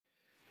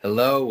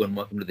Hello and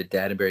welcome to the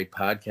Dad and Buried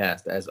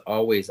podcast. As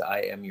always, I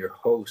am your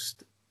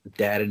host,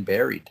 Dad and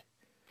Buried.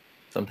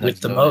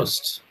 Sometimes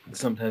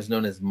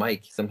known as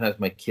Mike. Sometimes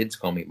my kids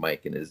call me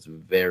Mike, and it's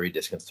very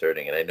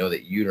disconcerting. And I know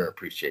that you don't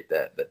appreciate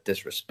that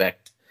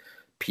disrespect.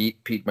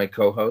 Pete, my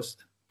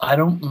co-host. I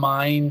don't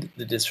mind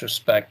the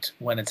disrespect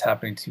when it's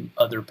happening to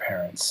other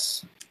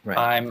parents. Right.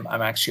 I'm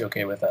actually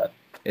okay with that.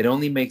 It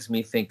only makes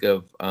me think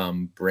of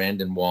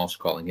Brandon Walsh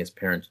calling his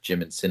parents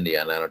Jim and Cindy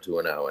on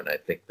 90210, and I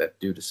think that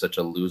dude is such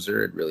a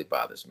loser. It really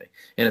bothers me.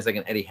 And it's like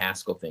an Eddie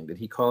Haskell thing. Did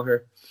he call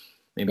her?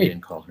 Maybe he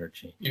didn't call her.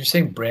 You're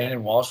saying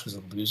Brandon Walsh was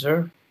a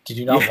loser? Did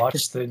you not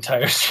watch the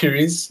entire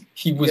series?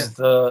 He was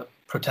the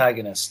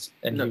protagonist,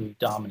 and he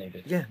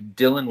dominated. Yeah,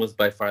 Dylan was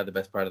by far the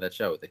best part of that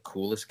show. The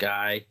coolest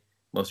guy,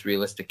 most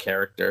realistic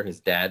character. His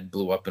dad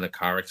blew up in a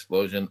car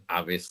explosion,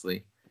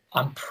 obviously.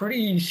 I'm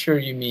pretty sure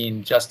you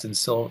mean Justin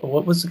Silver.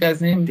 What was the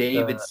guy's name?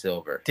 David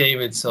Silver.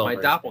 David Silver.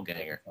 My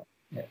doppelganger.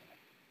 Yeah.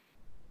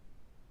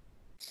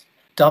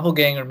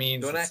 Doppelganger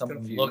means that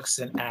someone looks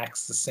and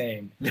acts the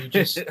same. You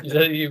just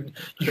you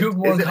have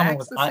more in common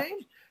with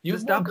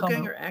Does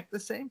doppelganger act the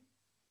same?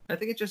 I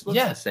think it just looks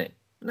the same.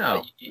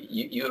 No,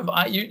 you and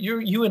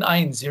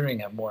Ian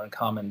Ziering have more in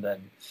common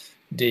than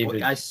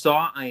David. Well, I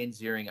saw Ian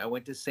Ziering. I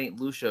went to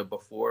St. Lucia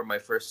before my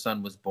first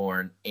son was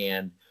born,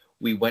 and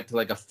we went to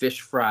like a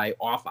fish fry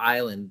off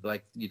island.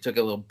 Like you took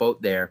a little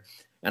boat there,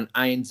 and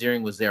Ian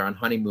Ziering was there on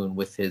honeymoon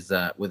with his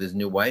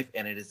new wife.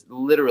 And it is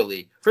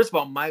literally, first of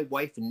all, my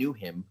wife knew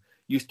him.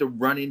 Used to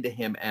run into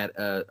him at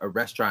a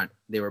restaurant.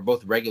 They were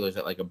both regulars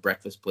at like a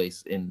breakfast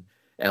place in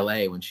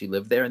LA when she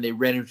lived there, and they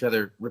ran into each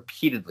other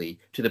repeatedly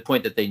to the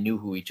point that they knew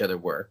who each other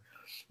were.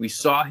 We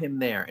saw him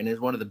there, and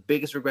it's one of the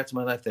biggest regrets of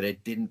my life that I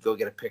didn't go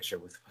get a picture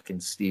with fucking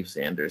Steve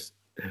Sanders.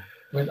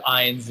 With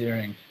Ian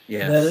Ziering.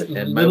 Yes.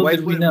 And my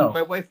wife would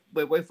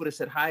have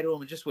said hi to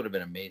him. It just would have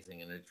been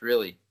amazing. And it's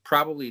really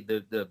probably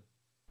the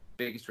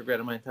biggest regret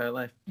of my entire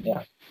life.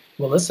 Yeah.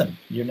 Well, listen,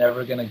 you're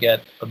never going to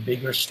get a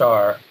bigger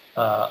star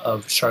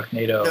of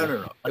Sharknado.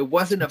 No. It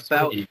wasn't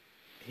about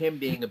him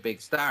being a big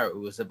star. It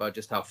was about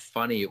just how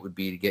funny it would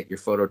be to get your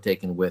photo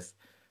taken with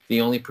the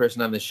only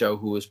person on the show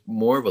who was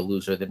more of a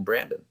loser than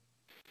Brandon.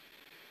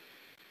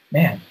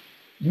 Man.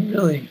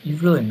 You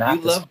really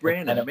mapped. You love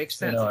Brandon. It makes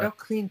sense. Look how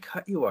clean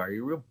cut you are.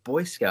 You're a real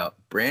Boy Scout,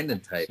 Brandon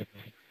type.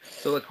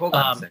 So, hold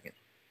on a second.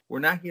 We're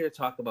not here to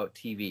talk about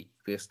TV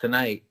because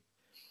tonight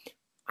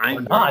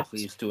I'm very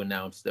pleased to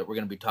announce that we're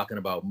going to be talking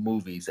about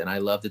movies, and I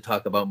love to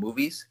talk about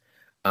movies.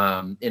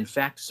 In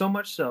fact, so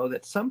much so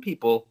that some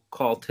people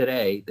call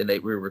today, the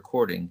night we're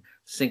recording,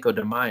 Cinco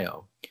de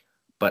Mayo,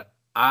 but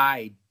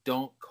I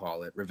don't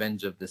call it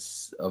Revenge of the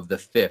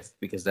 5th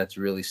because that's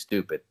really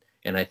stupid.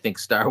 And I think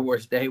Star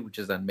Wars Day, which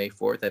is on May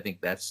 4th, I think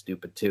that's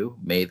stupid too.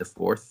 May the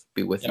 4th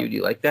be with you. Do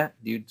you like that?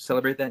 Do you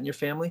celebrate that in your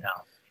family? No,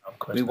 of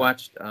course we not.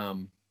 Watched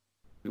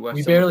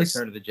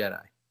Return of the Jedi.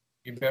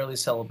 We barely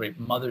celebrate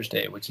Mother's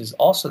Day, which is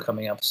also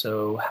coming up.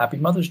 So happy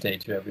Mother's Day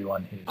to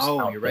everyone who's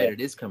you're right. It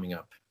is coming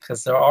up.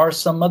 Because there are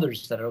some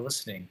mothers that are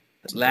listening.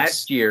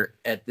 Last year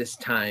at this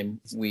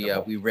time, we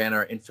ran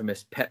our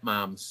infamous Pet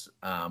Moms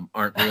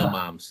Aren't Real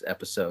Moms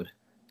episode.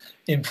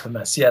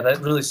 Infamous. Yeah, that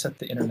really set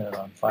the internet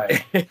on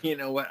fire. You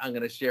know what? I'm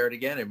going to share it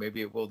again, and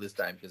maybe it will this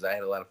time because I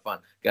had a lot of fun.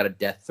 Got a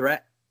death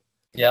threat.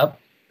 Yep.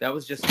 That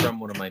was just from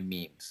one of my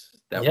memes.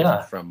 That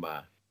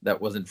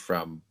wasn't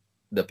from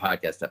the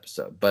podcast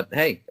episode. But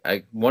hey,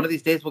 one of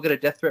these days we'll get a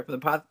death threat from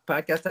the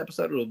podcast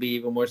episode. It'll be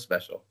even more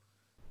special.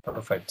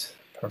 Perfect.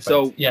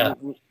 So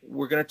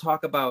we're going to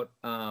talk about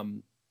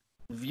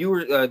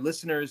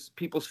listeners,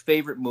 people's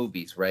favorite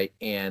movies, right?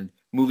 And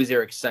movies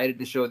they're excited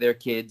to show their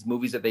kids,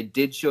 movies that they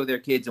did show their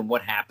kids and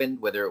what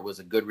happened, whether it was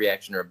a good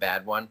reaction or a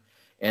bad one.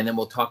 And then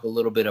we'll talk a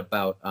little bit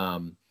about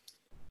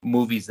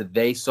movies that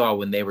they saw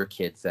when they were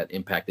kids that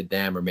impacted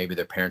them, or maybe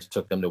their parents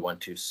took them to one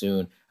too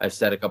soon. I've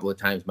said a couple of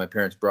times, my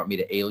parents brought me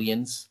to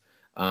Aliens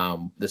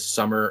this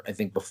summer, I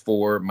think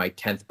before my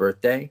 10th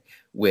birthday,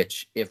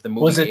 which if the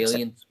movie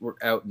Aliens were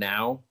out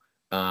now,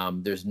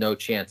 there's no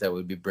chance I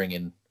would be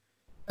bringing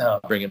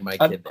my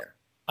kid there.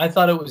 I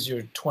thought it was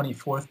your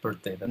 24th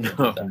birthday.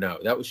 No,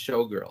 that was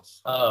Showgirls.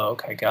 Oh,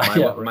 okay, got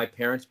it. My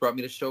parents brought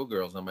me to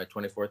Showgirls on my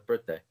 24th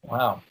birthday.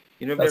 Wow.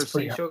 You know, have ever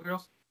seen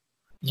Showgirls?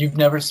 You've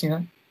never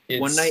seen it?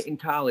 One night in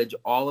college,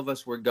 all of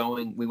us were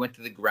we went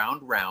to the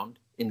Ground Round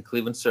in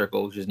Cleveland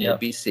Circle, which is near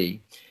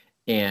BC,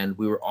 and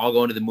we were all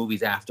going to the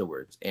movies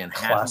afterwards. And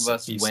most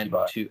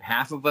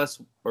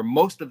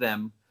of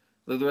them,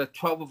 there were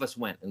 12 of us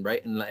went,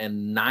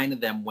 and 9 of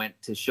them went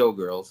to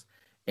Showgirls,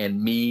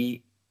 and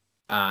me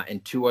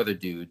and 2 other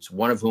dudes,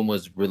 one of whom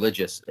was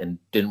religious and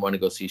didn't want to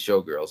go see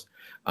Showgirls,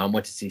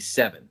 went to see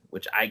Seven,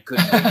 which I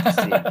couldn't wait to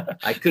see.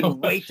 I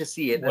couldn't wait to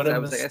see it. I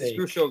was like,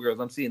 screw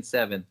Showgirls, I'm seeing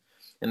Seven.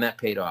 And that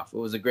paid off. It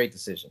was a great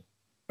decision.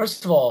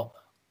 First of all,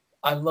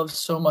 I love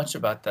so much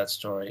about that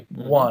story.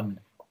 Mm-hmm. One,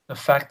 the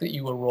fact that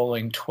you were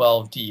rolling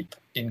 12 deep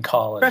in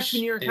college.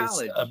 Freshman year of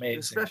college. Amazing. It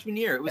was freshman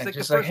year. It was and like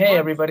just the first hey, month.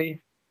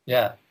 everybody.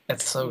 Yeah,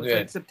 it's so good.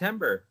 Like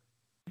September.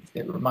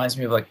 It reminds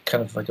me of like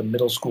kind of like a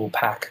middle school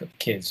pack of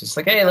kids. It's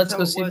like, hey, let's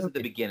go see. It was at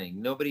the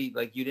beginning. Nobody,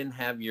 like, you didn't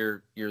have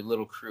your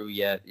little crew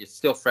yet. It's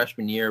still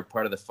freshman year.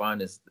 Part of the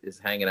fun is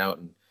hanging out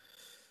in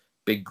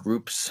big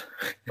groups.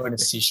 Going to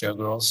see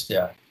Showgirls,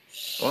 yeah.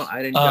 Well,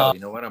 I didn't go. You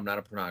know what? I'm not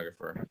a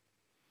pornographer.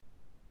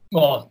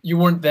 Well, you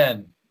weren't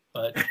then,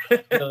 but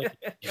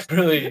you've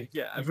really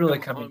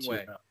come a long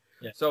way.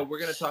 Yeah. So we're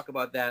going to talk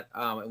about that,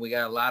 and we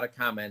got a lot of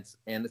comments.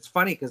 And it's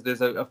funny because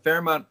there's a fair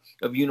amount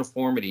of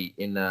uniformity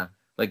in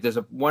like there's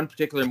one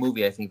particular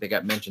movie I think that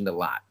got mentioned a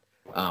lot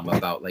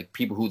about like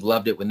people who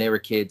loved it when they were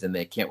kids and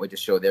they can't wait to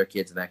show their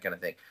kids and that kind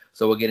of thing.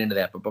 So we'll get into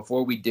that. But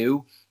before we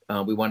do,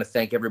 we want to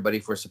thank everybody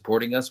for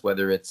supporting us,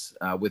 whether it's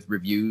with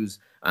reviews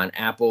on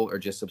Apple or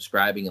just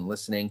subscribing and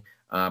listening.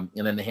 And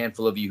then the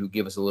handful of you who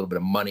give us a little bit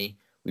of money,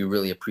 we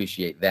really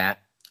appreciate that.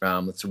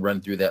 Let's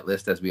run through that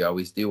list as we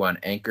always do. On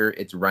Anchor,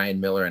 it's Ryan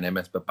Miller and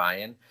MS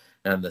Babayan.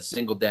 And on the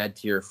single dad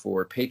tier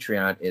for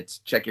Patreon, it's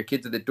Check Your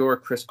Kids at the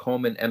Door, Chris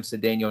Coleman, M.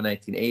 Cedeno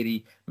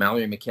 1980,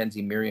 Mallory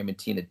McKenzie, Miriam, and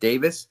Tina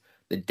Davis.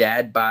 The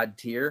dad bod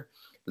tier,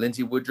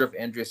 Lindsay Woodruff,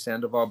 Andrea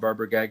Sandoval,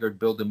 Barbara Gaggard,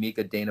 Bill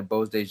D'Amica, Dana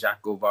Bosday,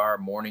 Jacques Govar,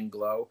 Morning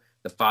Glow.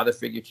 The father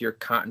figure tier,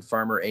 Cotton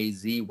Farmer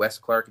AZ, Wes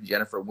Clark,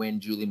 Jennifer Wynn,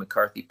 Julie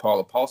McCarthy,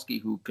 Paula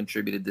Polsky, who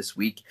contributed this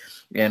week.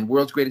 And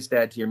World's Greatest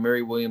Dad tier,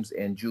 Mary Williams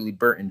and Julie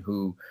Burton,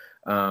 who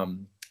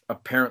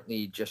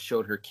apparently just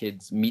showed her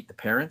kids Meet the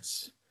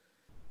Parents.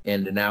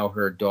 And now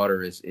her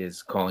daughter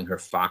is calling her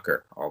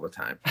Fokker all the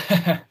time.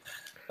 That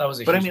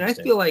was a But I huge mean,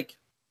 mistake. I feel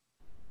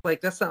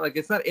like that's not like,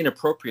 it's not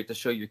inappropriate to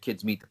show your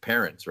kids Meet the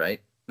Parents,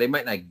 right? They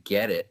might not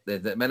get it. They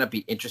might not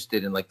be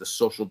interested in like the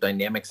social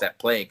dynamics at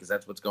play because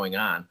that's what's going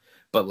on.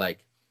 But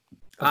like,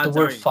 But the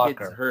word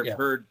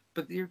Fokker,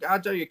 but your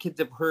odds are your kids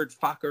have heard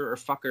Fokker or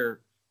Fucker,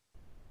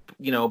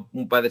 you know,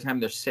 by the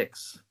time they're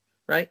 6,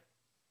 right?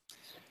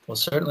 Well,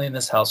 certainly in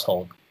this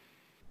household,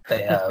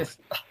 they have.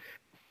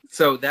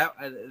 So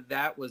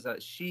that was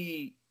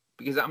she,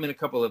 because I'm in a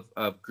couple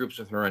of groups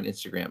with her on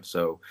Instagram,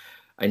 so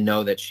I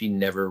know that she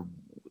never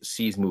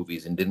sees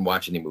movies and didn't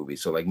watch any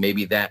movies. So like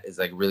maybe that is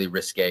like really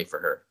risque for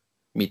her.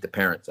 Meet the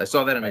Parents. I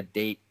saw that on a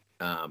date.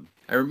 I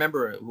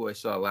remember who I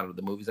saw a lot of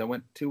the movies I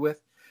went to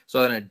with.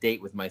 Saw that on a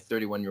date with my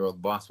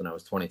 31-year-old boss when I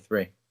was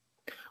 23.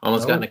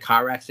 Almost got in a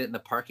car accident in the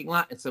parking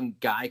lot, and some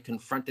guy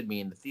confronted me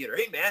in the theater.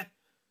 Hey, man.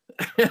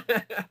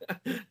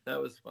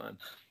 That was fun.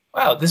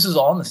 Wow, this is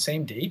all on the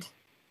same date?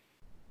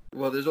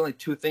 Well, there's only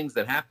 2 things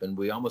that happened.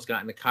 We almost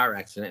got in a car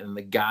accident, and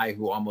the guy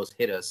who almost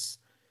hit us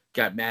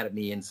got mad at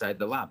me inside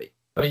the lobby.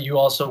 But you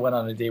also went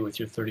on a date with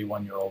your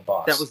 31-year-old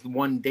boss. That was the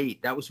one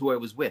date. That was who I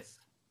was with.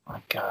 Oh,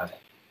 my God.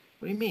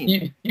 What do you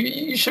mean?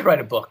 You should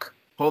write a book.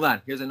 Hold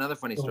on. Here's another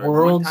funny story.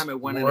 One time I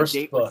went on a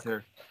date with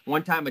her.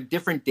 One time, a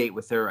different date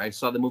with her. I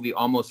saw the movie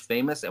Almost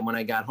Famous, and when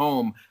I got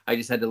home, I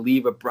just had to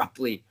leave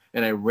abruptly,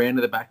 and I ran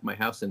to the back of my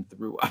house and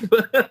threw up.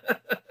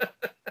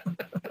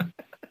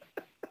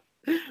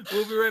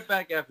 We'll be right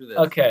back after this.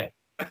 Okay.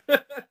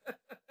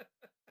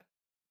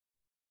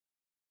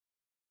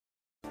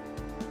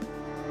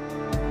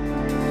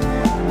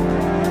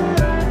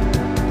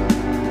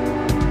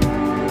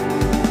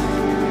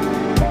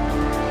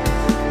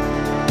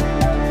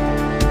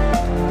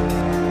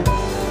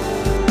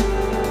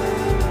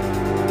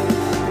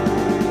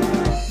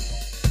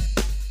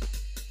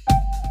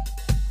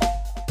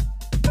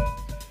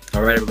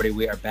 All right, everybody,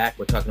 we are back.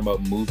 We're talking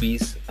about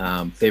movies,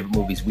 favorite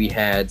movies we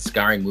had,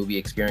 scarring movie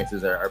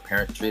experiences our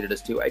parents treated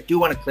us to. I do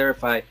want to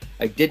clarify,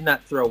 I did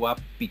not throw up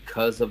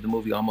because of the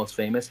movie Almost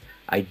Famous.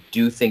 I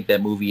do think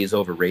that movie is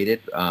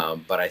overrated,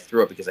 but I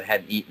threw up because I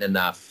hadn't eaten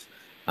enough.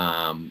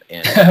 And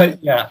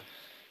yeah,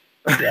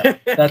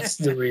 that's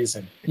the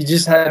reason. You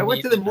just had. I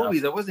went to the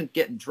movies. I wasn't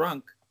getting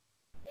drunk.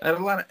 I had a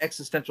lot of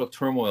existential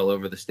turmoil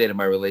over the state of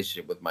my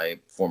relationship with my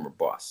former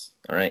boss.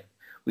 All right,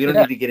 we don't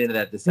need to get into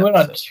that this episode. We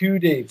went on 2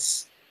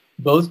 dates.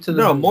 Both to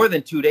the movie. More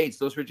than 2 dates.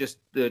 Those were just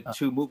the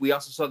 2 movies. We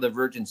also saw The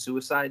Virgin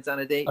Suicides on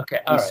a date. Okay,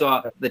 we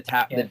saw the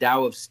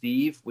Tao of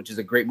Steve, which is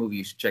a great movie.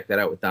 You should check that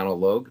out with Donald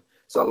Logue.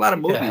 Saw a lot of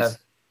movies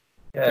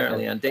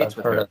apparently on dates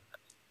with her.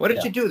 What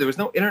did you do? There was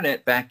no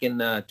internet back in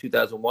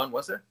 2001,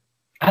 was there?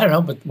 I don't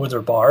know, but were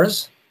there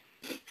bars?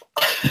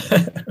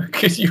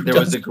 There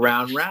was a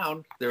ground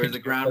round.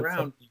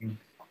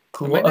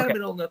 Cool. I might not have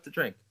been old enough to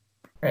drink.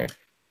 Right.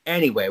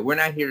 Anyway, we're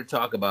not here to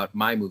talk about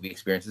my movie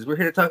experiences. We're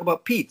here to talk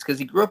about Pete's because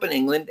he grew up in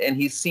England and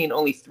he's seen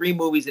only 3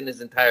 movies in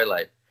his entire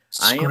life.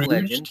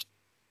 Scrooged,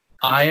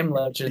 I Am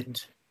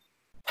Legend,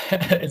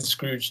 and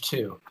Scrooge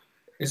 2.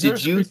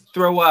 Did you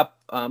throw up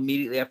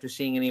immediately after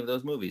seeing any of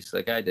those movies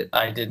like I did?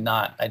 I did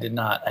not.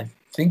 I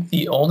think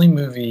the only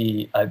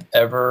movie I've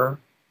ever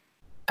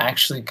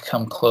actually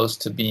come close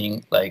to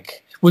being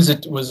like was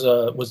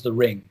The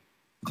Ring.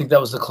 I think that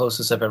was the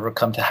closest I've ever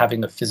come to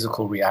having a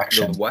physical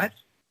reaction. The what?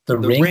 The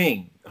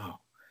Ring. Oh, I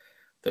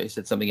thought you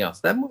said something else.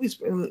 That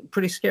movie's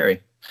pretty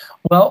scary.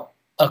 Well,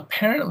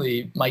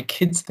 apparently my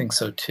kids think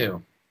so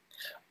too.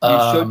 You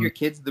showed your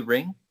kids The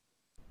Ring?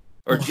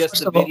 Or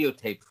just the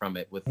videotape from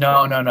it with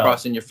no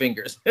crossing your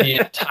fingers. The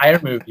entire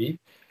movie.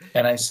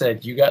 And I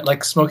said, you got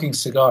like smoking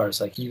cigars,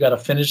 like you got to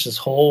finish this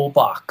whole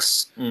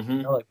box,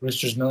 like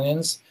Brewster's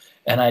Millions.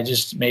 And I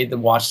just made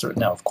them watch through it.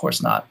 No, of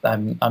course not.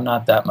 I'm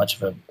not that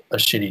much of a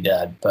shitty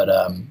dad, but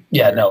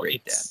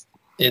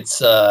it's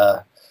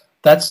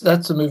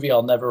that's a movie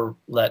I'll never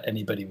let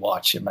anybody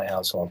watch in my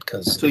household.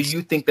 So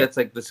you think that's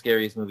like the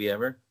scariest movie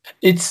ever?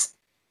 It's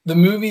the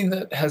movie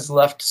that has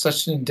left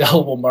such an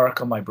indelible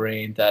mark on my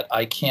brain that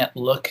I can't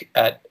look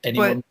at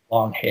anyone with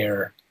long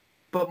hair.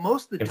 But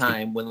most of the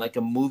time, when like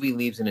a movie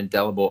leaves an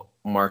indelible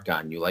mark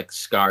on you, like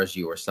scars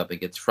you or something,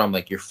 it's from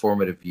like your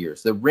formative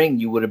years. The Ring,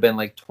 you would have been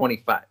like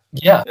 25.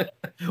 Yeah.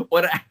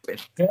 What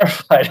happened?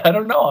 Terrified. I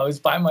don't know. I was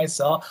by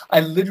myself. I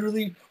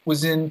literally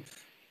was in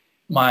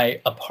my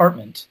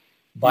apartment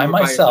by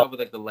myself. With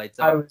like the lights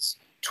out. I was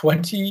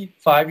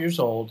 25 years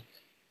old,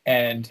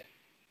 and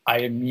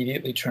I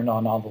immediately turned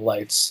on all the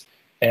lights.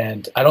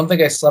 And I don't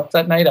think I slept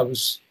that night.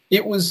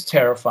 It was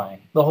terrifying.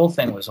 The whole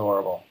thing was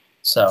horrible.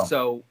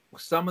 So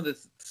some of the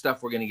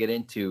stuff we're going to get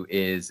into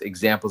is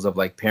examples of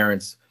like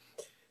parents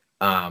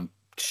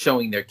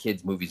showing their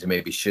kids movies that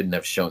maybe shouldn't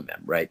have shown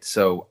them, right?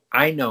 So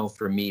I know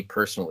for me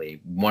personally,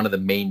 one of the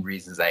main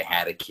reasons I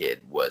had a kid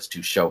was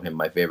to show him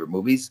my favorite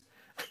movies.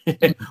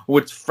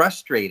 What's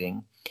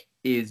frustrating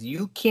is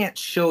you can't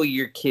show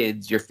your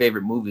kids your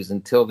favorite movies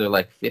until they're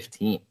like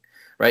 15,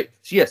 right?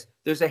 So yes,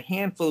 there's a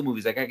handful of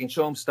movies. Like I can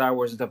show him Star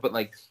Wars and stuff, but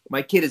like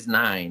my kid is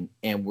 9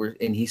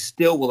 and he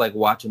still will like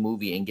watch a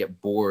movie and get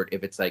bored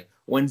if it's like,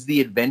 when's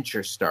the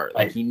adventure start?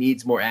 Like he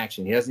needs more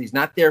action. He's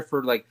not there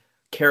for like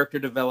character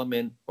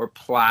development or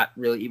plot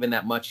really even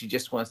that much. He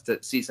just wants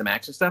to see some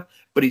action stuff,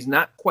 but he's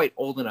not quite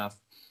old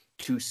enough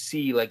to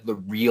see like the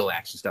real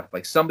action stuff.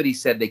 Like somebody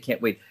said they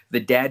can't wait.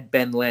 The dad,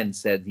 Ben Len,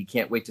 said he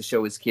can't wait to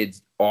show his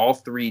kids all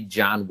 3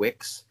 John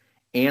Wicks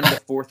and the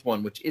 4th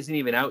one, which isn't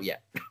even out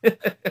yet.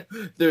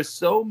 There's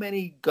so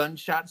many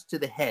gunshots to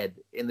the head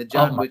in the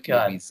John Wick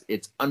movies.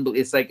 It's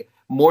unbelievable. It's like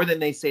more than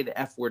they say the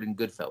F word in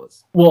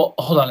Goodfellas. Well,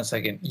 hold on a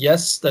second.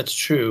 Yes, that's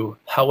true.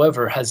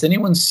 However, has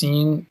anyone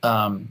seen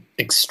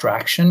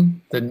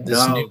Extraction? That's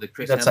on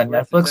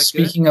Netflix.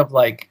 Speaking of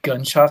like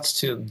gunshots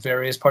to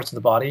various parts of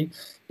the body,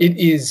 it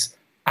is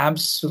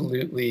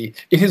absolutely.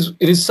 It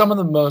is some of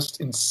the most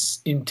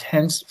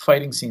intense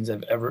fighting scenes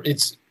I've ever.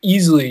 It's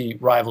easily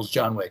rivals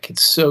John Wick.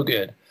 It's so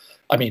good.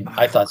 I mean,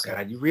 I thought so.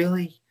 God, you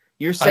really?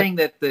 You're saying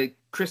that the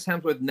Chris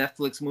Hemsworth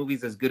Netflix movie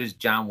is as good as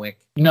John Wick?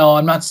 No,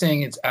 I'm not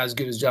saying it's as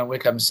good as John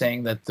Wick. I'm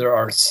saying that there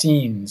are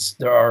scenes,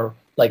 there are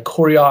like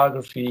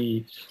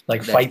choreography,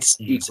 like fight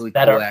scenes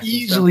that are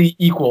easily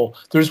equal.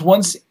 There's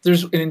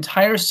an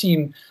entire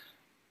scene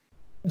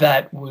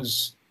that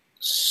was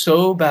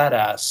so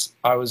badass.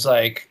 I was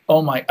like,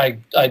 oh my! I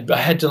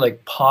had to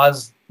like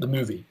pause the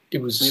movie.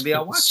 Maybe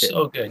I'll watch it.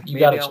 So good. You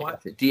gotta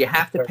watch it. Do you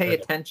have to pay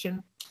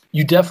attention?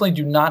 You definitely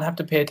do not have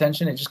to pay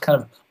attention. It just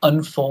kind of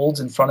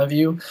unfolds in front of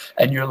you,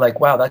 and you're like,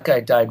 wow, that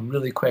guy died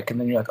really quick. And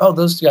then you're like, oh,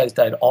 those 2 guys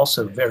died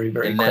also very,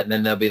 very quick. And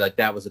then they'll be like,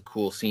 that was a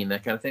cool scene,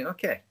 that kind of thing.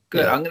 Okay,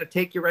 good. Yeah. I'm going to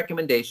take your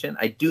recommendation.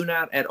 I do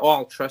not at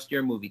all trust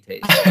your movie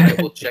taste. I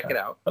will check it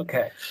out.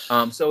 Okay.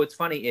 So it's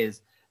funny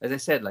is, as I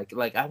said,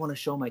 like I want to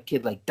show my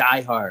kid like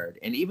Die Hard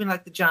and even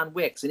like the John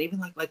Wicks and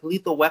even like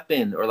Lethal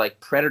Weapon or like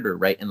Predator,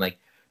 right? And like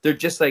they're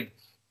just like,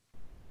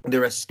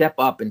 they're a step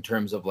up in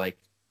terms of like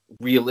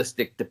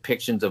realistic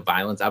depictions of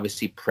violence.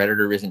 Obviously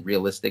Predator isn't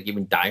realistic,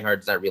 even Die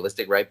Hard's not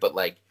realistic, right? But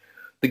like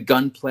the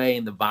gunplay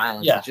and the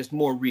violence is just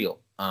more real.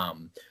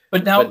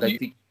 But now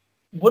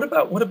what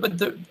about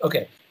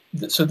okay,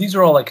 so these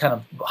are all like kind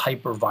of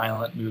hyper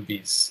violent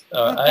movies.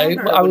 I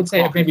would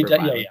say maybe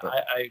I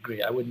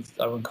agree. I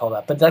wouldn't call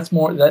that, but that's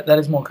more that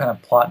is more kind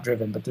of plot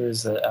driven, but there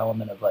is an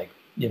element of like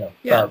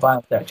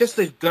violence there. Just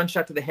the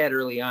gunshot to the head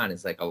early on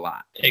is like a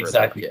lot.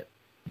 Exactly.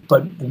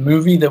 But the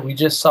movie that we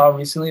just saw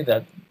recently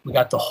that we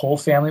got the whole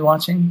family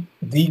watching,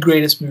 the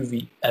greatest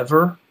movie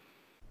ever,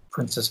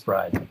 Princess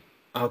Bride.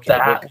 Okay,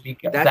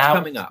 that's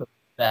coming up. The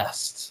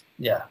best.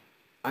 Yeah.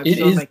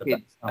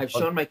 I've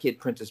shown my kid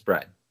Princess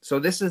Bride. So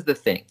this is the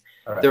thing.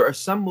 Right. There are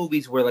some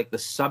movies where like the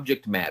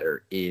subject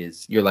matter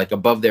is you're like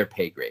above their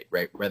pay grade,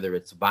 right? Whether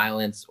it's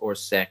violence or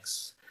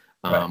sex,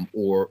 right.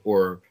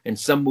 or in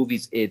some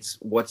movies it's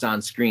what's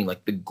on screen,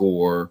 like the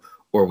gore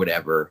or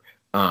whatever.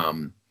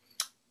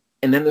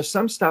 And then there's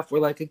some stuff where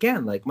like,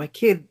 again, like my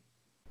kid,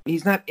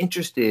 he's not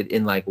interested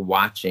in like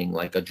watching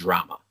like a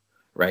drama,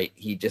 right?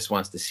 He just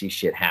wants to see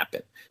shit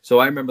happen. So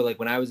I remember like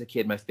when I was a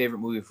kid, my favorite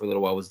movie for a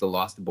little while was The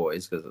Lost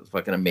Boys because it was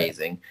fucking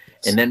amazing.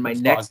 And then my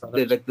next,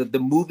 the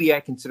movie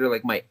I consider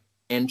like my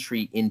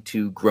entry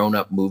into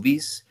grown-up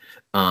movies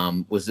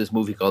was this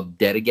movie called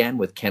Dead Again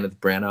with Kenneth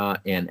Branagh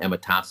and Emma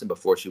Thompson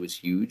before she was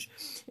huge.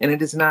 And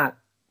it is not,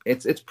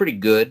 it's pretty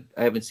good.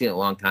 I haven't seen it in a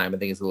long time. I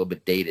think it's a little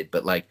bit dated,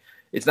 but like,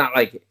 it's not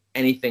like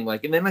anything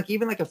like, and then like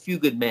even like A Few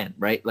Good Men,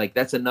 right? Like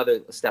that's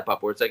another step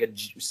up where it's like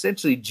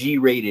essentially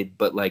G-rated,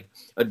 but like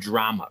a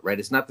drama, right?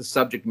 It's not the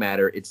subject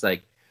matter. It's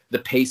like the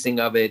pacing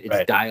of it,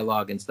 it's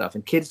dialogue and stuff.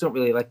 And kids don't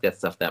really like that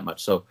stuff that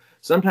much. So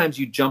sometimes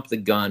you jump the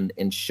gun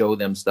and show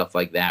them stuff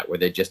like that where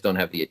they just don't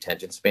have the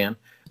attention span.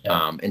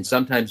 Yeah. And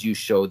sometimes you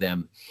show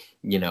them,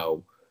 you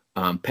know,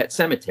 Pet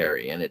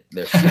Sematary, and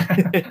they're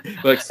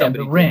like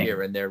somebody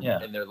here and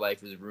their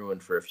life is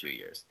ruined for a few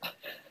years.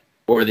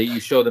 Or you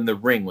show them The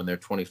Ring when they're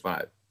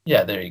 25.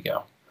 Yeah, there you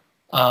go.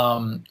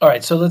 All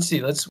right, so let's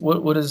see.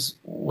 What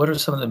are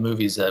some of the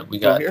movies that we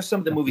got? So here's some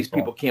of the movies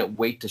people can't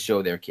wait to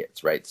show their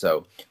kids, right?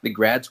 So the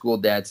grad school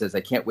dad says,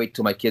 I can't wait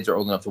till my kids are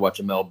old enough to watch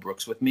a Mel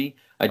Brooks with me.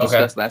 I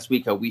discussed last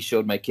week how we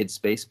showed my kids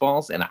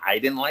Spaceballs, and I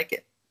didn't like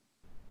it.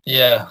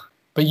 Yeah,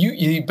 but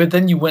but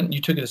then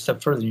you took it a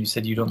step further and you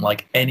said you don't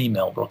like any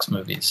Mel Brooks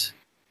movies.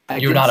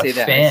 You're not a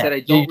fan. I said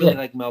I don't really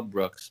like Mel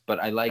Brooks, but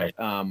I like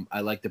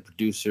The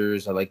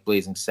Producers. I like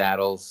Blazing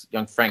Saddles,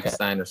 Young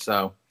Frankenstein or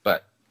so.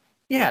 But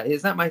yeah,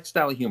 it's not my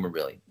style of humor,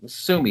 really.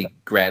 Sue me,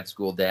 grad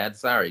school dad.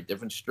 Sorry,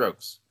 different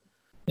strokes.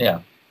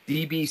 Yeah.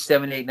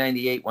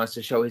 DB7898 wants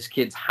to show his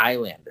kids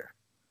Highlander.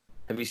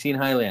 Have you seen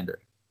Highlander?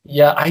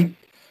 Yeah,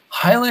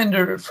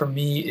 Highlander for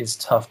me is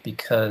tough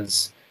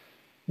because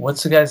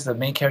the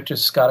main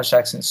character's Scottish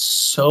accent is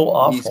so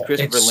awful. He's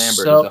Christopher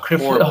Lambert. He's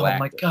a horrible actor.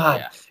 My God.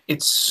 Yeah.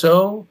 It's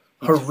so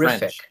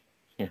horrific.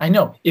 Yeah. I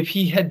know. If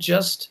he had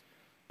just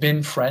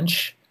been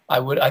French, I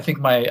would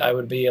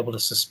be able to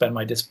suspend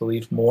my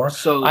disbelief more.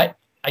 So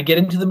I get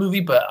into the movie,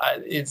 but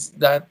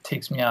that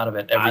takes me out of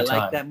it every time. I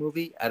like that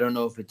movie. I don't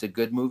know if it's a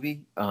good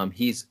movie.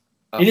 He's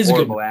a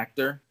horrible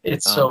actor.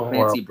 It's so Clancy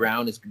horrible.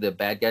 Brown is the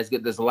bad guy's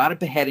good. There's a lot of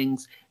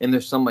beheadings and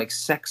there's some like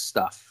sex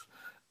stuff.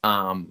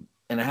 And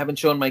I haven't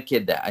shown my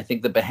kid that. I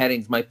think the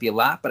beheadings might be a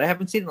lot, but I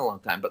haven't seen it in a long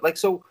time. But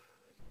so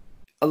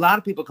a lot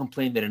of people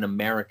complain that in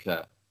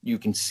America, you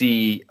can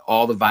see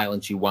all the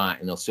violence you want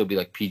and it'll still be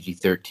like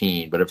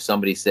PG-13. But if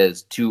somebody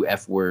says 2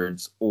 F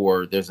words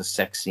or there's a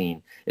sex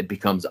scene, it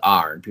becomes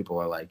R. And people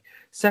are like,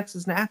 sex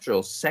is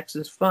natural. Sex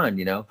is fun.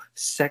 You know,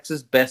 sex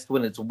is best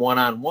when it's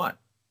one-on-one.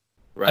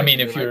 Right? I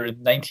mean, if you're in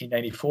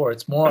 1994,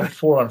 it's more on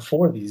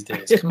 4-on-4 these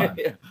days. Come on.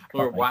 Yeah.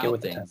 Or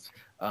wild things.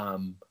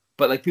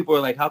 But like people are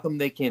like, how come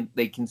they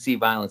can see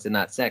violence and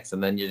not sex?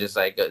 And then you're just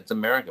like, it's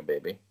America,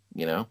 baby.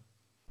 You know?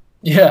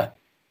 Yeah.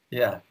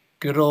 Yeah.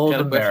 Good old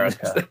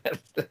America.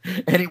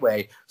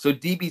 Anyway, so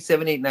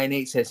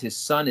DB7898 says his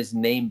son is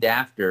named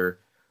after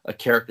a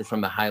character from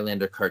the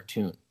Highlander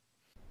cartoon.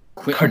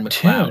 Quentin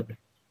MacLeod.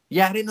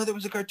 Yeah, I didn't know there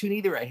was a cartoon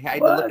either. I had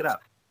to look it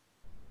up.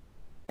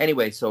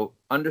 Anyway, so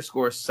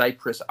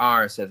 _Cypress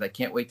R says, I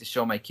can't wait to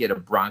show my kid A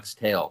Bronx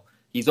Tale.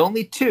 He's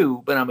only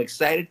 2, but I'm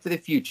excited for the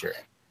future.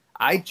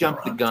 I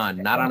jumped the gun,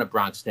 not on A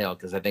Bronx Tale,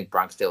 because I think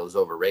Bronx Tale is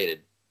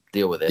overrated.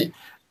 Deal with it.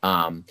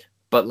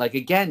 But like,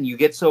 again, you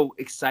get so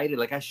excited.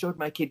 Like I showed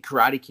my kid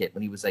Karate Kid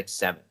when he was like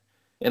 7.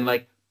 And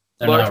like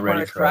large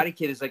part of Karate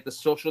Kid is like the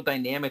social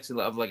dynamics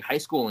of like high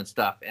school and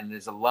stuff. And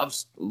there's a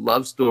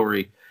love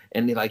story.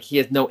 And like, he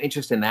has no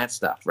interest in that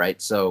stuff. Right.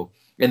 So,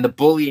 and the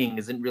bullying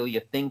isn't really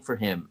a thing for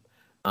him.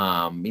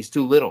 He's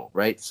too little.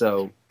 Right.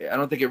 So I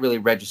don't think it really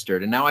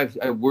registered. And now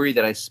I worry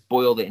that I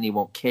spoiled it and he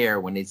won't care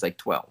when he's like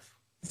 12.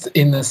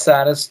 In the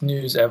saddest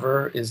news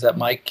ever is that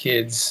my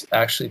kids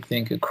actually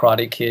think A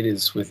Karate Kid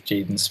is with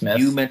Jaden Smith.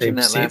 You mentioned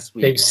that last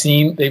week.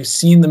 They've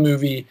seen the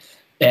movie,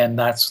 and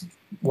that's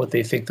what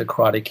they think The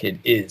Karate Kid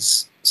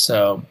is.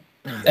 So,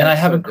 and I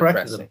haven't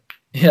corrected them.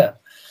 Yeah.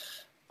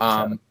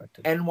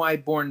 NY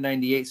Born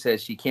 98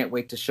 says she can't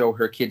wait to show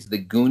her kids The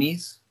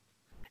Goonies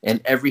and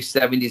every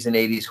 70s and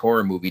 80s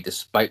horror movie,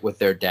 despite what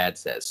their dad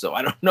says. So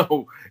I don't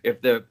know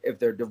if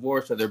they're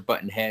divorced or they're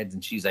butting heads,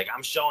 and she's like,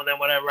 I'm showing them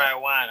whatever I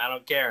want. I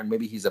don't care. And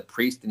maybe he's a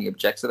priest and he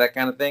objects to that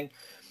kind of thing.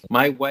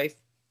 My wife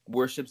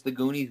worships The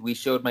Goonies. We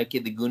showed my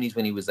kid The Goonies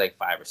when he was like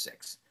 5 or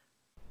 6.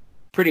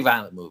 Pretty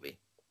violent movie.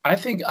 I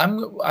think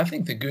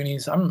The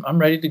Goonies. I'm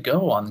ready to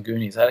go on The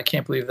Goonies. I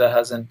can't believe that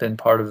hasn't been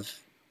part of.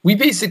 We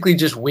basically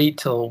just wait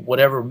till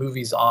whatever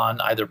movie's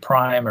on either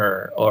Prime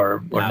or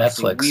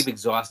Netflix. We've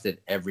exhausted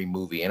every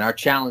movie. And our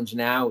challenge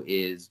now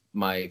is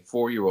my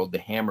 4-year-old, the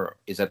Hammer,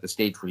 is at the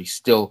stage where he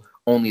still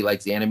only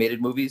likes animated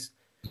movies.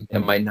 Mm-hmm.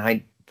 And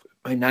my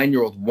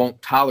 9-year-old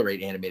won't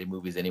tolerate animated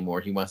movies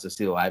anymore. He wants to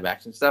see the live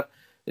action stuff.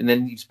 And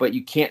then, but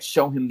you can't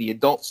show him the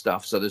adult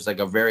stuff. So there's like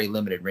a very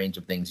limited range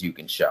of things you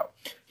can show.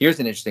 Here's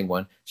an interesting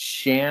one.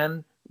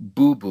 Shan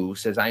Boo Boo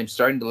says, I am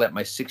starting to let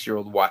my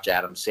 6-year-old watch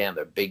Adam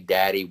Sandler, Big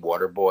Daddy,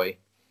 Waterboy.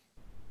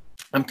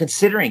 I'm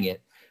considering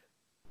it,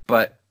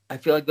 but I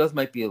feel like those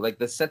might be like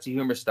the sense of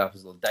humor stuff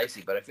is a little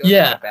dicey, but I feel like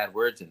there's bad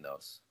words in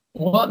those.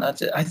 Well,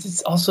 I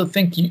just also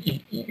think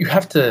you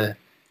have to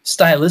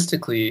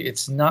stylistically,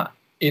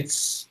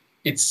 it's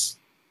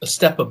a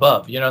step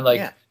above, you know,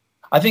 like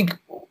I think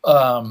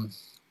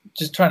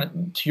just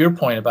trying to your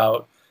point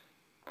about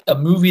a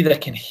movie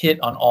that can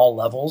hit on all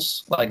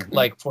levels,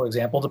 like for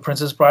example, The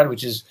Princess Bride,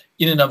 which is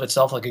in and of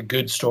itself like a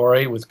good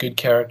story with good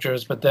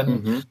characters, but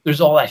then there's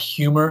all that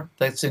humor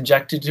that's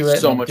injected to it.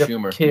 So much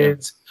humor.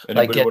 Kids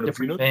like get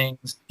different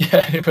things.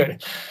 Yeah,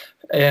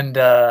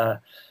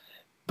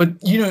 but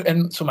But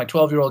and so my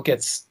 12-year-old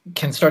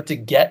can start to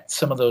get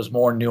some of those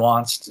more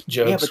nuanced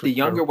jokes. Yeah, but the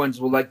younger ones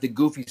will like the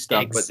goofy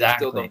stuff, but they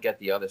still don't get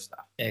the other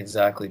stuff.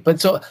 Exactly.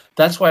 But so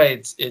that's why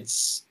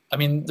it's. I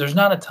mean, there's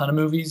not a ton of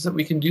movies that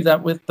we can do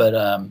that with, but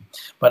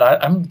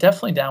I'm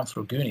definitely down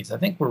for Goonies. I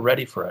think we're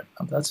ready for it.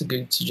 That's a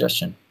good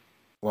suggestion.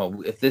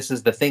 Well, if this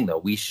is the thing, though,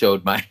 we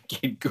showed my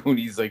kid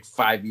Goonies like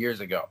 5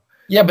 years ago.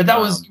 Yeah, but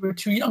you were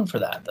too young for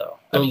that, though.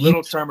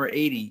 Little Charmer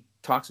 80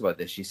 talks about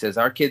this. She says,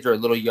 our kids are a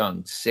little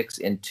young, 6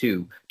 and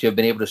 2, to have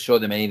been able to show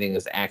them anything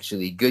that's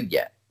actually good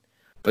yet.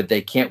 But they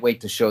can't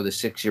wait to show the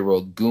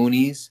 6-year-old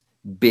Goonies,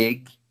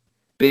 Big.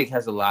 Big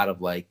has a lot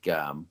of like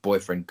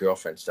boyfriend,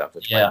 girlfriend stuff,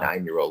 which my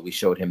 9-year-old, we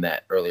showed him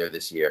that earlier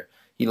this year.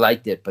 He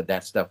liked it, but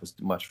that stuff was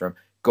too much for him.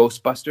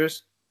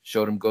 Ghostbusters,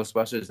 showed him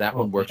Ghostbusters. That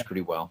one works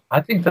pretty well.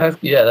 I think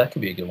that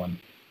could be a good one.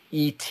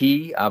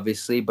 E.T.,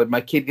 obviously, but my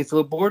kid gets a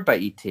little bored by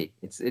E.T.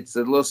 It's a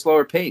little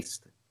slower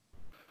paced.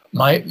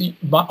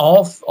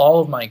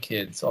 All of my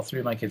kids, all 3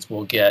 of my kids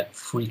will get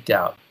freaked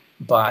out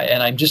by,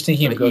 and I'm just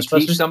thinking of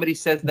Ghostbusters. Somebody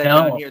says that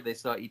down here, they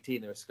saw E.T.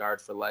 and they're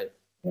scarred for life.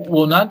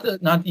 Well, not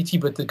E.T.,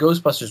 but the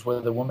Ghostbusters,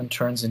 where the woman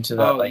turns into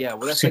that. Oh, yeah.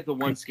 Well, that's like the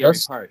one scary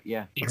part.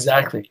 Yeah.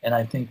 Exactly. And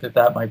I think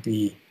that might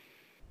be,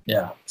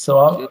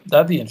 So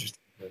that'd be interesting.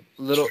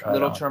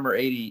 Little Charmer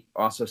 80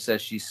 also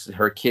says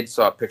her kid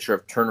saw a picture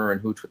of Turner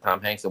and Hooch with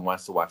Tom Hanks and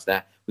wants to watch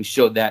that. We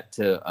showed that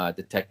to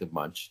Detective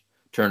Munch,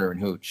 Turner and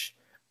Hooch.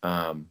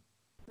 That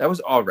was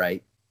all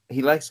right.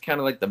 He likes kind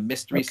of like the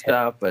mystery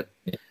stuff, but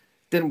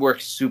didn't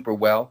work super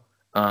well.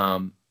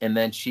 And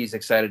then she's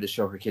excited to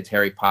show her kids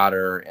Harry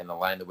Potter and The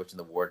Lion, the Witch, and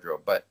the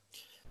Wardrobe. But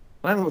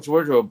Lion, the Witch, and the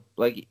Wardrobe,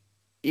 like,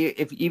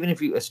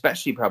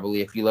 especially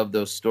probably if you love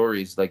those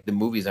stories, like the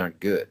movies aren't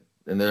good.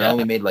 And they're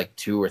only made like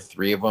 2 or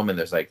 3 of them, and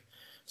there's like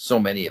so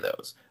many of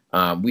those.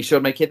 We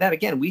showed my kid that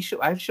again.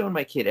 I've shown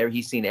my kid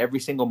he's seen every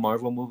single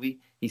Marvel movie.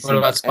 He's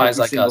seen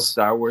every single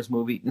Star Wars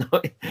movie.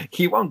 No,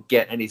 he won't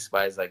get any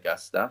Spies Like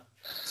Us stuff.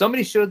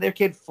 Somebody showed their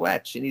kid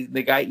Fletch, and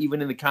the guy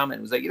even in the comment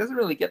was like, he doesn't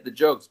really get the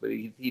jokes, but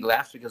he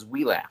laughs because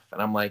we laugh.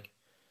 And I'm like,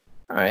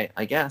 all right,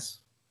 I guess.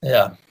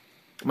 Yeah.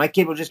 My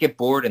kid will just get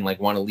bored and like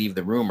want to leave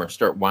the room or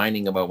start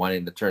whining about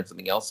wanting to turn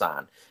something else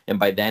on. And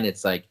by then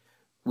it's like,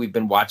 we've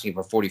been watching it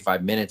for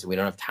 45 minutes and we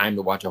don't have time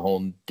to watch a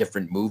whole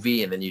different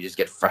movie. And then you just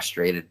get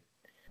frustrated.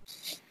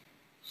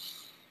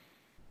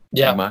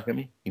 Yeah. You mocking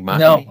me?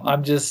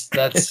 I'm just,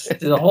 that's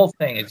the whole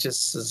thing. It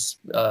just is,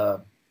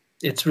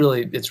 it's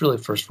really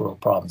first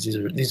world problems.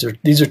 These are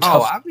tough.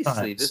 Oh, obviously,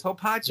 times. This whole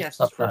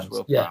podcast is first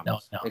world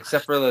problems. No.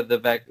 Except for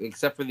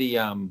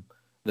the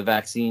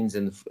vaccines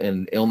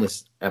and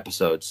illness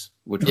episodes,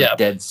 which were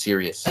dead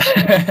serious.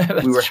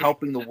 We were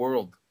helping the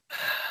world.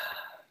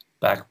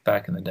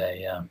 Back in the day,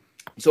 yeah.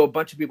 So a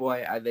bunch of people,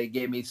 they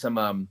gave me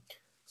some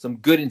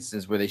good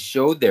instances where they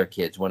showed their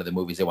kids one of the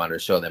movies they wanted to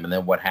show them, and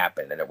then what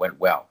happened, and it went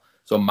well.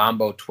 So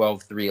Mambo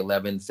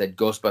 12311 said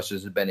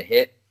Ghostbusters has been a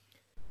hit.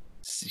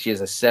 She has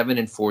a 7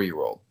 and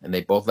 4-year-old, and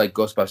they both like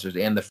Ghostbusters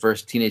and the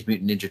first Teenage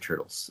Mutant Ninja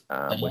Turtles,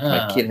 which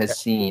my kid has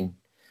seen.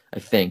 I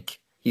think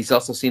he's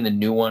also seen the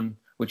new one,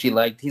 which he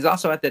liked. He's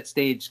also at that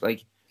stage,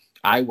 like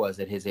I was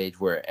at his age,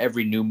 where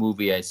every new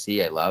movie I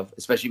see, I love,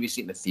 especially if you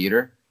see it in the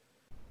theater.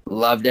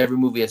 Loved every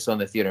movie I saw in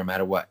the theater, no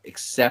matter what,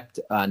 except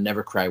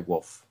Never Cry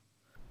Wolf.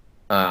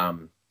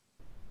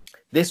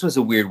 This was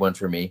a weird one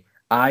for me.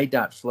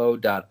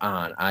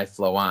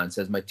 I.flow.on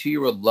says, my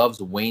 2-year-old loves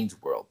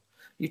Wayne's World.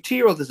 Your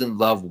 2-year-old doesn't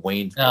love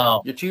Wayne's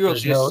World. Your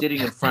 2-year-old's just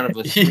sitting in front of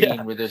a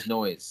screen where there's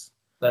noise.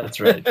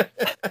 That's right.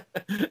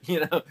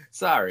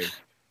 Sorry.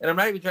 And I'm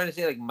not even trying to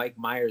say like Mike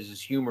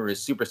Myers' humor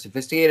is super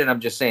sophisticated.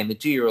 I'm just saying the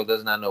 2-year-old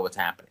does not know what's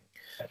happening.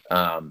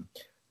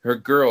 Her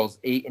girls,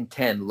 8 and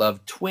 10,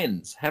 love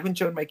Twins. Haven't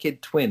shown my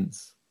kid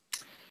Twins.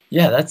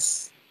 Yeah,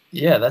 that's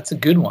a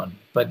good one.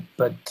 But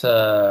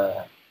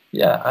I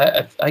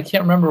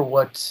can't remember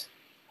what.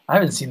 I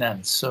haven't seen that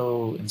in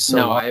so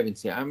No, long. I haven't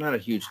seen. I'm not a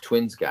huge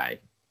Twins guy.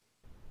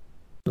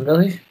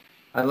 Really?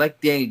 I like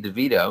Danny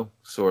DeVito,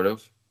 sort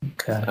of.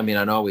 Okay. I mean,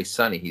 on Always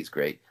Sunny, he's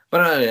great. But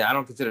I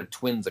don't consider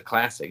Twins a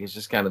classic. It's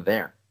just kind of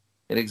there.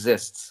 It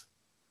exists.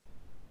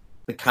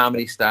 The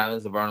comedy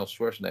stylings of Arnold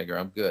Schwarzenegger,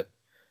 I'm good.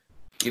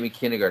 Give me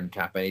Kindergarten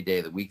Cop any day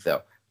of the week,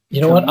 though.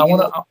 You know what? I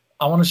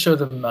want to show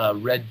them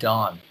Red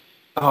Dawn.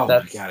 Oh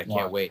my God, I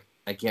can't wait.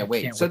 I can't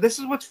wait. So this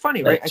is what's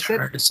funny, right? I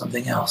said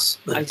something else.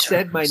 I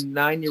said my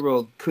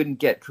 9-year-old couldn't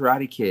get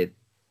Karate Kid,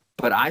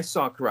 but I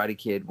saw Karate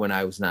Kid when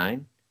I was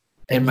 9.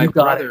 And my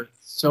brother,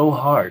 so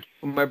hard.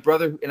 My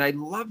brother, and I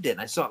loved it.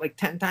 I saw it like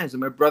 10 times.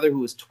 And my brother, who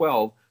was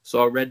 12,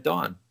 saw Red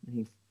Dawn. And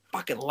he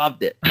fucking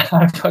loved it.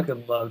 I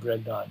fucking loved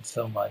Red Dawn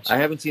so much. I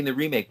haven't seen the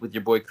remake with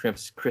your boy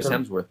Chris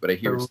Hemsworth, but I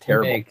hear it's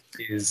terrible.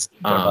 Is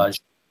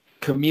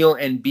Camille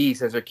NB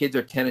says her kids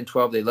are 10 and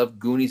 12. They love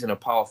Goonies and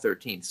Apollo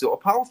 13. So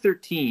Apollo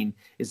 13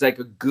 is like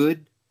a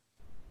good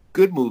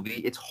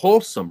movie. It's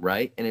wholesome,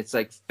 right? And it's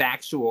like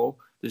factual.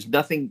 There's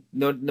nothing,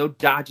 no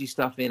dodgy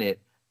stuff in it.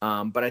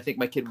 But I think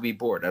my kid would be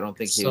bored. I don't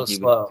think he would.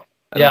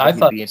 I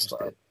thought it was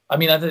slow. I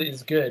mean, I thought it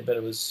was good, but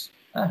it was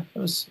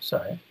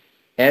sorry.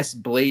 S.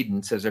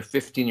 Bladen says her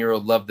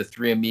 15-year-old loved the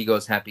Three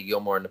Amigos, Happy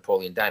Gilmore, and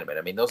Napoleon Dynamite.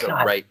 I mean, those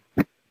are right,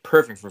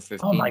 perfect for 15.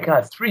 Oh my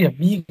God, Three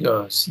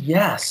Amigos,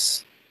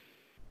 yes.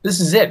 This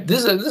is it.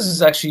 This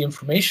is actually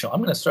informational.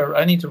 I'm gonna start.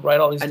 I need to write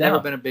all these down. I've never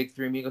been a big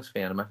Three Amigos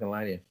fan. I'm not gonna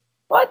lie to you.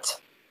 What?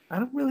 I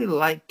don't really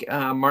like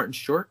Martin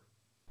Short.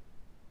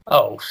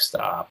 Oh,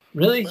 stop!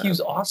 Really, he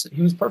was awesome.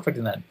 He was perfect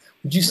in that.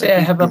 Would you say He's I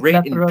have great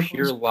in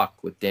Pure Luck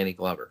with Danny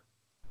Glover?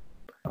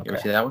 Okay. You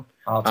ever see that one?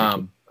 I'll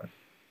take it.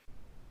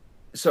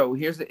 So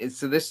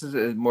this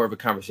is more of a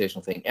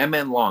conversational thing.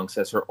 MN Long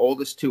says her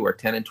oldest two are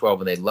 10 and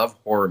 12, and they love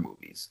horror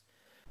movies.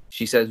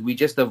 She says we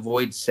just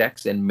avoid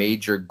sex and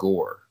major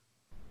gore.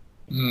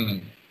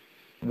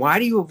 Why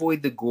do you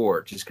avoid the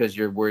gore? Just because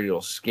you're worried it'll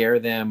scare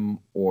them,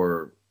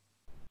 or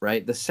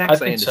right? The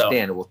sex, I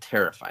understand, it will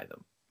terrify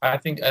them. I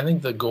think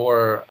the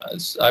gore.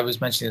 I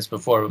was mentioning this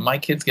before, but my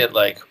kids get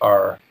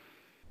are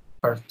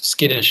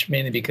skittish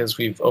mainly because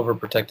we've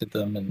overprotected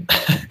them, and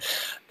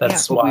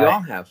that's why we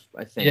all have.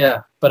 I think.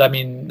 Yeah, but I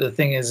mean, the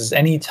thing is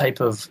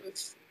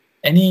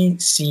any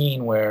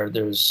scene where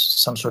there's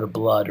some sort of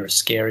blood or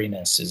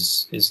scariness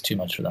is too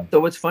much for them.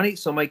 So what's funny?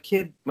 So my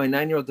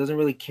 9-year-old doesn't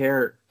really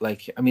care. I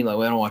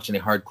don't watch any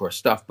hardcore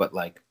stuff, but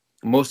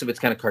most of it's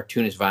kind of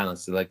cartoonish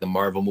violence, like the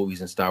Marvel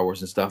movies and Star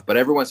Wars and stuff. But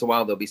every once in a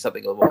while, there'll be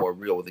something a little more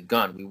real with a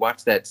gun. We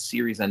watched that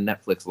series on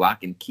Netflix,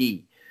 Lock and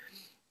Key,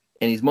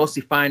 and he's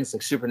mostly fine. It's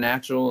like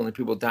supernatural and the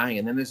people dying.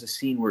 And then there's a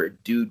scene where a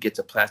dude gets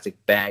a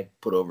plastic bag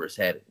put over his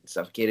head and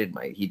suffocated.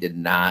 He did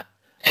not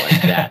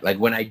like that. Like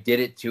when I did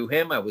it to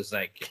him, I was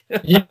like,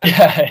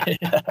 yeah.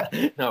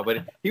 No,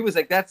 but he was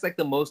like, that's like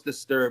the most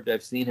disturbed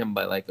I've seen him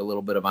by a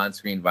little bit of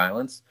on-screen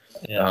violence.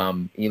 Yeah.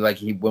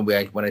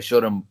 When I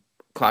showed him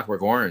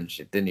Clockwork Orange,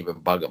 it didn't even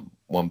bug him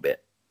one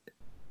bit.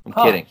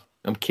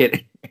 I'm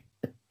kidding.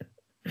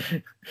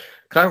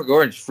 Clockwork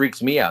Orange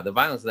freaks me out. The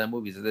violence of that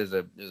movie, there's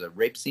a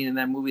rape scene in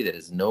that movie that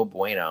is no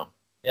bueno.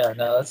 Yeah,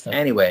 no, that's not.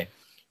 Anyway,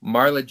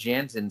 Marla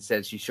Jansen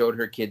says she showed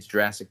her kids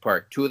Jurassic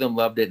Park. 2 of them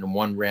loved it and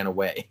 1 ran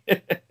away.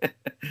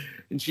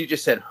 And she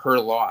just said her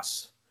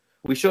loss.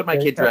 We showed my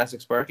kid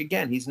Jurassic Park.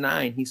 Again, he's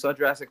 9. He saw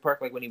Jurassic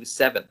Park when he was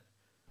 7.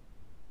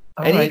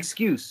 Any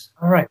excuse.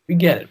 All right, we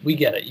get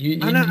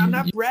it. I'm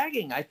not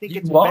bragging. I think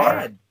it's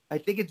bad. I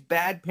think it's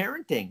bad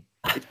parenting.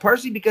 It's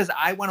partially because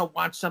I want to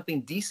watch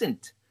something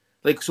decent.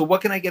 So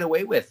what can I get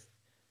away with?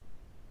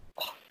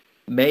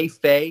 May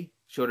Faye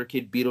showed her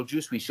kid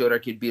Beetlejuice. We showed our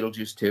kid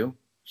Beetlejuice too.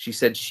 She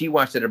said she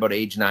watched it at about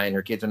age 9.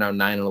 Her kids are now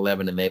 9 and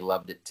 11, and they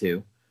loved it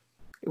too.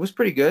 It was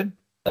pretty good.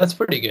 That's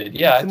pretty good.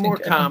 Yeah, I think more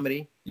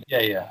comedy.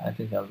 Yeah. I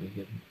think that would be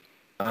good.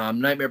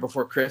 Nightmare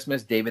Before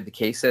Christmas. David the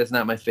Case says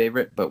not my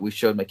favorite, but we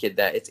showed my kid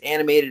that. It's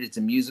animated. It's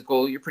a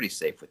musical. You're pretty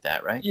safe with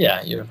that, right?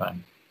 Yeah, you're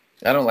fine.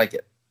 I don't like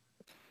it.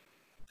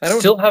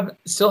 Still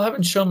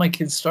haven't shown my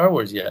kids Star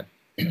Wars yet.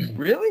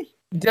 Really?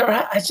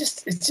 It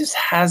just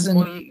hasn't.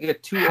 Well, you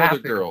got 2 older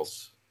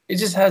girls. It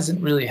just hasn't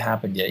really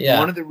happened yet. Yeah.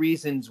 One of the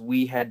reasons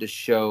we had to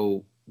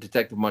show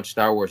Detective Munch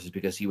Star Wars is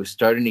because he was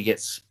starting to get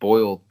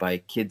spoiled by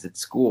kids at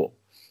school,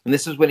 and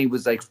this is when he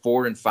was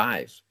 4 and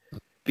 5.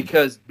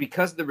 Because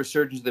of the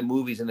resurgence of the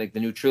movies and the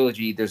new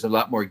trilogy, there's a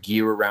lot more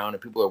gear around,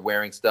 and people are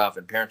wearing stuff,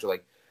 and parents are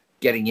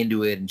getting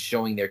into it and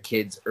showing their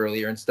kids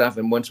earlier and stuff.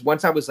 And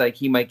once I was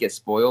he might get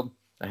spoiled,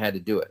 I had to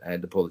do it. I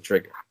had to pull the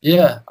trigger.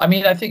 Yeah, I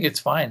mean, I think it's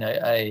fine.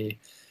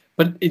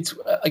 But it's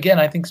again,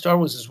 I think Star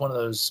Wars is one of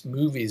those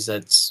movies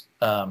that's.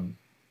 I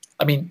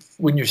mean,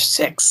 when you're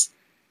 6,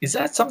 is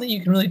that something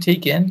you can really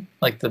take in?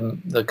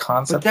 The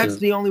concept. But that's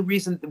the only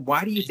reason.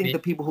 Why do you think the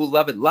people who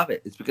love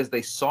it? It's because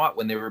they saw it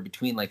when they were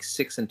between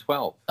 6 and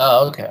 12.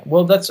 Oh, okay.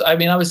 Well, that's thinking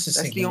the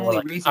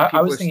only reason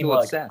I was thinking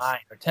more 9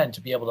 or 10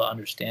 to be able to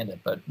understand it,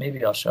 but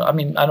maybe I'll show. I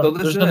mean, I don't.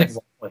 There's nothing wrong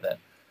with it.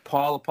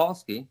 Paul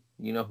Opolsky,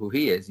 you know who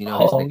he is. You know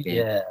his nickname.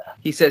 Yeah.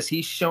 He says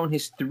he's shown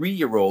his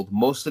 3-year-old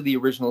most of the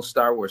original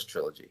Star Wars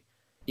trilogy.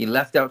 He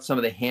left out some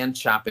of the hand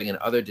chopping and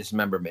other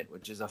dismemberment,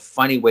 which is a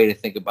funny way to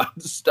think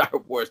about Star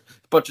Wars.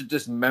 A bunch of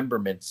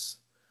dismemberments.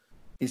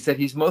 He said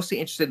he's mostly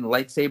interested in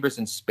lightsabers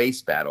and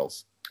space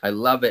battles. I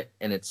love it,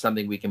 and it's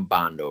something we can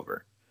bond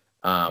over.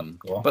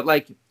 Cool.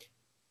 But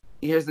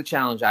here's the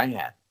challenge I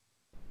had.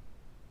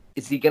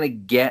 Is he going to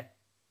get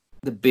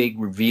the big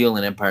reveal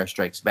in Empire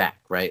Strikes Back,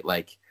 right?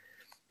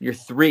 You're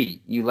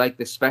 3. You like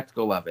the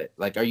spectacle of it.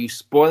 Are you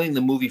spoiling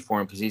the movie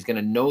for him because he's going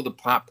to know the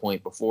plot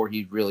point before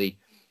he really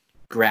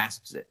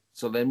grasps it?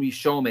 So then we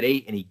show him at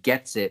 8 and he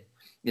gets it.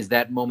 Is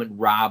that moment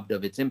robbed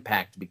of its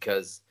impact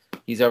because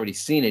he's already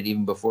seen it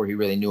even before he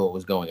really knew what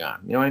was going on?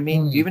 You know what I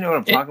mean? Do you even know what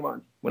I'm talking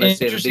about when I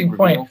say the big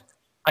reveal?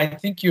 I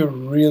think you're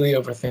really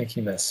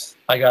overthinking this.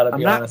 I gotta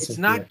be honest with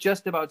you. It's not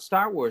just about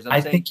Star Wars.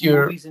 I'm saying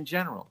movies in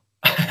general.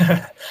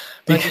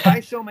 If I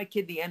show my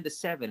kid the end of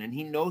 7 and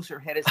he knows her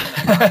head is in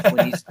the box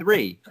when he's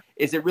 3,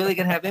 is it really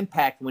going to have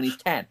impact when he's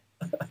 10?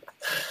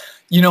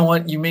 You know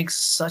what? You make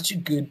such a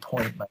good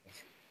point, Mike.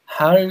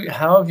 How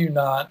have you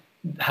not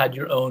had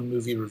your own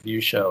movie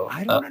review show?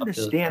 I don't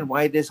understand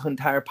why this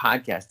entire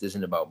podcast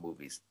isn't about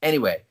movies.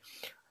 Anyway,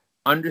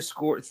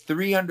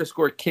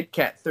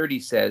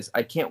 _3_KitKat30 says,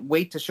 I can't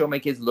wait to show my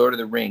kids Lord of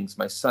the Rings.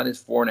 My son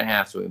is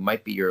 4.5, so it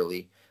might be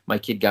early. My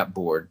kid got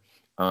bored.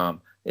 And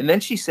then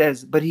she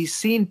says, but he's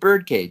seen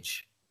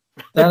Birdcage.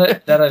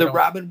 The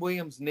Robin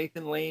Williams,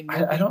 Nathan Lane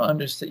movie. I don't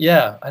understand.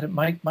 Yeah,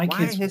 my Why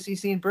kids. has he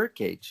seen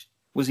Birdcage?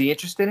 Was he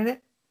interested in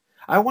it?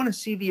 I want to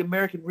see the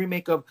American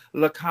remake of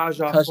La Cage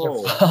aux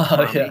Folles.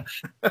 Yeah.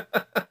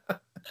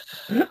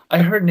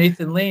 I heard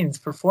Nathan Lane's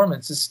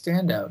performance is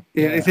standout.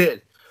 It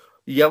is.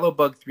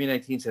 Yellowbug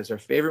 319 says her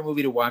favorite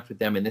movie to watch with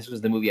them, and this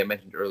was the movie I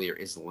mentioned earlier,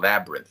 is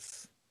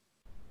Labyrinth.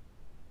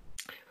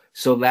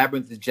 So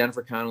Labyrinth is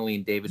Jennifer Connelly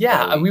and David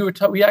Bowie.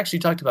 We actually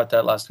talked about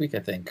that last week, I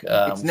think.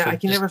 I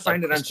can never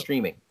find it on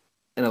streaming,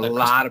 and a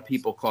lot of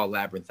people call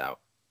Labyrinth out.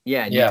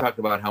 Yeah, and you talked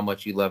about how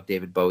much you love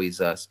David Bowie's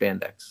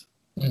spandex.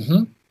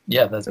 Mm-hmm.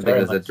 Yeah, I think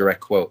that's a direct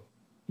quote.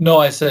 No,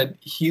 I said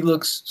he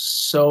looks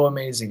so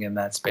amazing in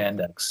that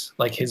spandex.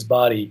 Like his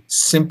body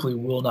simply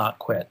will not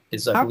quit.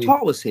 How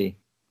tall was he?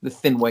 The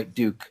thin white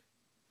Duke.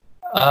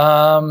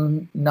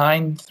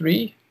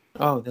 9'3".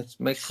 Oh, that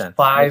makes sense.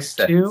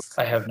 5'2".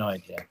 I have no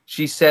idea.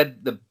 She said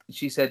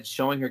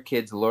showing her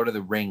kids Lord of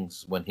the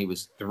Rings when he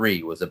was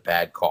 3 was a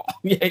bad call.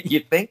 Yeah,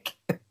 you think?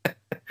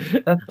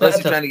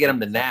 Unless you're trying to get him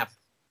to nap.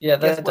 Yeah,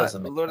 that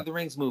doesn't make Lord of the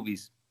Rings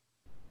movies.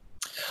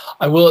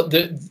 I will.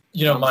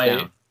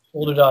 My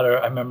older daughter,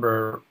 I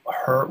remember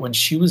her when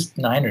she was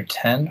 9 or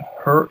 10.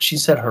 She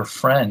said her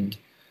friend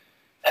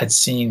had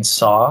seen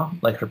Saw,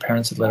 like her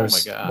parents had let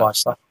her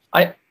watch Saw.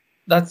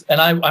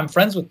 I'm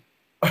friends with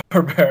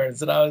her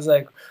parents, and I was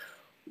like,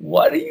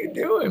 "What are you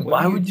doing?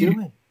 Why would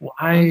you?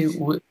 Why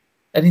would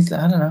anything?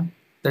 I don't know."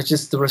 That's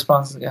just the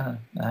response. I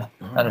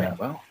don't know.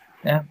 Well,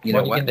 yeah, you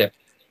know what?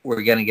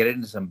 We're gonna get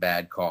into some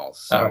bad calls.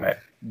 So, all right.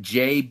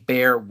 J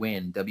Bear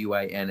Win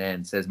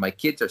WINN says my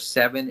kids are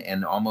 7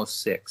 and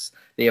almost 6.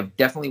 They have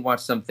definitely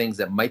watched some things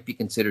that might be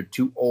considered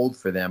too old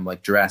for them,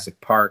 like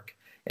Jurassic Park,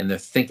 and they're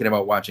thinking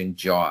about watching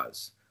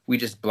Jaws. We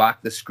just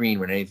block the screen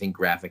when anything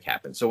graphic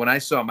happens. So when I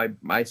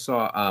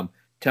saw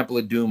Temple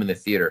of Doom in the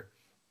theater,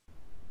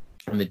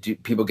 and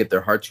people get their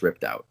hearts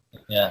ripped out,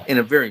 in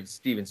a very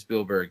Steven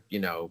Spielberg,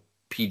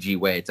 PG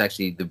way. It's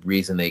actually the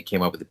reason they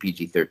came up with the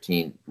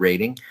PG-13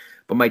 rating.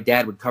 But my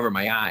dad would cover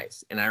my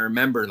eyes. And I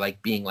remember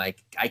being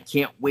like, I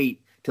can't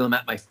wait till I'm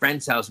at my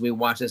friend's house and we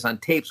watch this on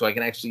tape so I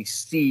can actually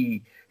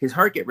see his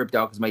heart get ripped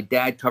out because my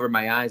dad covered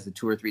my eyes the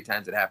 2 or 3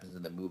 times it happens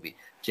in the movie.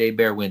 Jay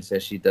Bear Wynn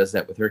says she does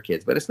that with her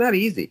kids, but it's not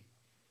easy.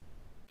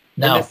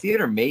 No. In the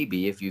theater,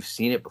 maybe, if you've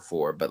seen it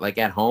before. But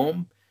at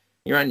home,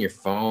 you're on your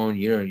phone.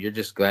 You're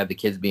just glad the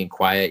kid's being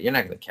quiet. You're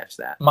not going to catch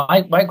that.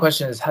 My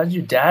question is, how did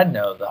your dad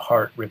know the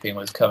heart ripping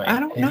was coming? I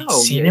don't know. Have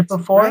you seen it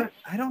before? Right?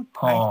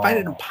 I find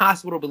it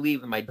impossible to believe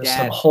that my dad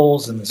some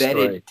holes in the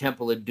vetted story.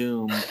 Temple of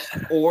Doom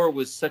or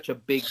was such a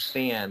big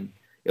fan.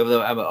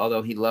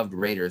 Although he loved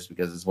Raiders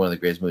because it's one of the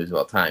greatest movies of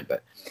all time.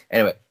 But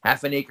anyway,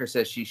 Half an Acre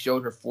says she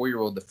showed her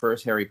 4-year-old the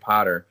first Harry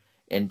Potter,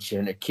 and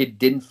her kid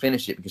didn't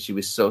finish it because she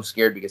was so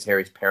scared because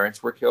Harry's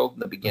parents were killed in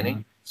the beginning.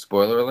 Mm-hmm.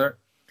 Spoiler alert.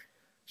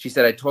 She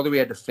said, I told her we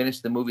had to finish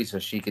the movie so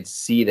she could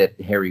see that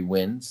Harry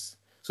wins.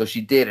 So she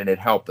did, and it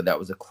helped, but that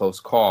was a close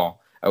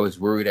call. I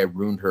was worried I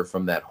ruined her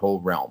from that whole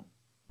realm.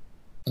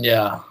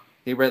 Yeah.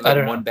 They read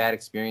one bad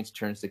experience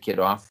turns the kid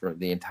off from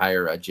the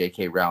entire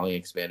J.K. Rowling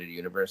expanded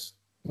universe.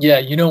 Yeah,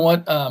 you know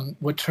what?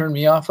 What turned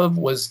me off of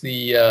was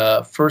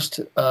the first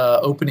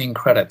opening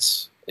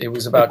credits. It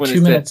was about 2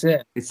 minutes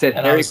in. It said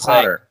Harry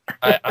Potter.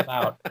 I'm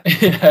out.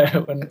 Yeah,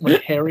 when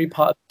Harry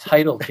Potter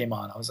title came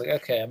on, I was like,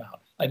 okay, I'm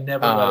out. I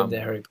never got into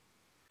Harry Potter.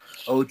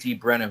 O.T.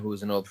 Brenna, who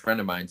is an old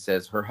friend of mine,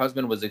 says her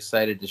husband was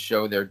excited to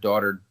show their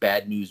daughter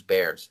Bad News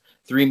Bears.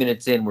 3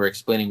 minutes in, we're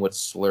explaining what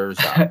slurs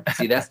are.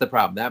 See, that's the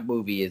problem. That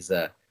movie is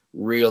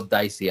real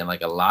dicey on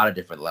a lot of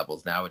different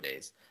levels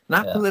nowadays.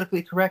 Not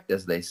politically correct,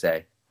 as they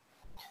say.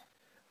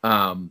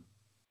 All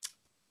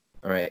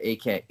right,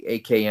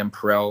 AKM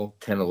Perel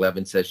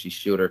 1011 says she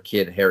showed her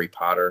kid Harry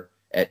Potter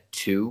at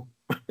 2.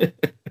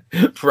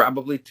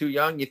 Probably too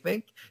young, you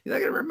think? You're not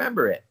going to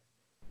remember it.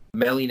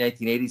 Melly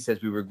 1980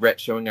 says we regret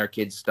showing our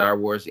kids Star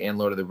Wars and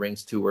Lord of the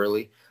Rings too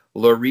early.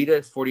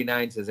 Lorita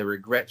 49 says I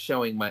regret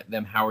showing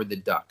them Howard the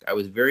Duck. I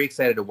was very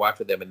excited to watch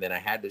with them, and then I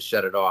had to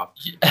shut it off.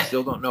 I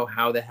still don't know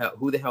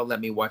who the hell let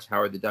me watch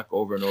Howard the Duck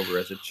over and over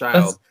as a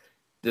child.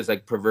 There's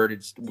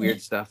perverted weird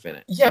stuff in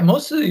it. Yeah,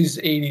 most of these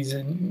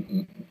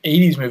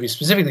 80s movies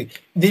specifically,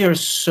 they are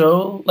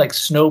so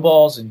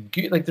snowballs and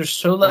they're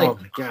so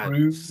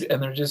crude,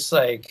 and they're just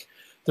they're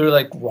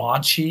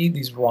raunchy.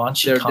 These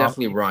raunchy. They're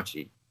definitely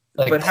raunchy.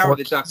 But Howard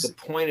the Duck, the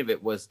point of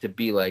it was to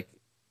be an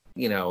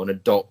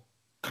adult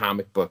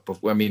comic book.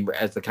 Before,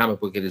 as the comic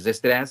book it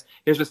existed as.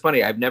 Here's what's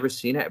funny. I've never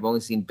seen it. I've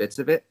only seen bits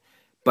of it.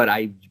 But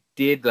I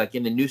did,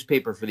 in the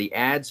newspaper for the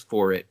ads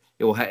for it,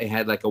 it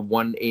had a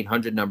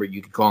 1-800 number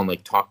you could call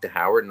and talk to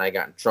Howard. And I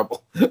got in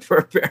trouble for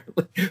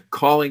apparently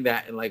calling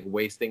that and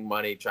wasting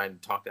money trying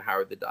to talk to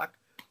Howard the Duck,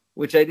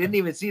 which I didn't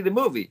even see the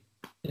movie.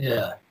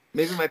 Yeah.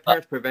 Maybe my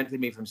parents prevented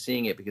me from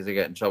seeing it because I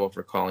got in trouble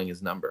for calling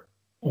his number.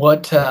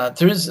 What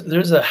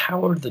there's a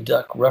Howard the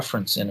Duck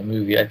reference in a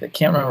movie. I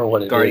can't remember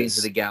what it Guardians is.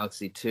 of the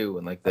Galaxy 2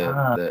 and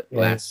the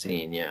last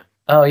scene, yeah.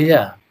 Oh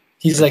yeah,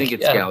 he's I think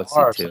it's Galaxy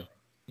 2.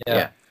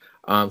 Yeah.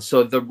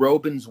 So the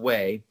Robin's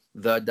Way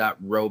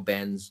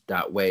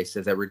the.robens.way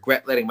says, I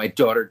regret letting my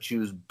daughter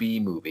choose B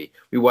movie.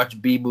 We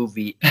watch B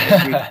movie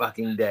every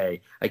fucking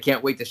day. I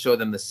can't wait to show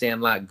them The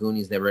Sandlot,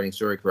 Goonies, Never Ending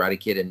Story, Karate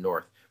Kid, and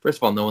North. First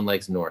of all, no one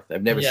likes North.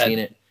 I've never seen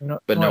it,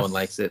 but no one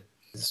likes it.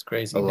 It's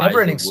crazy.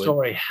 Never Ending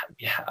Story.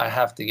 I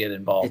have to get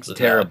involved. It's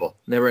terrible.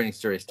 Never Ending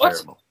Story is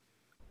terrible.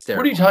 It's terrible.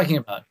 What are you talking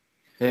about?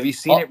 Have you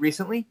seen it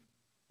recently?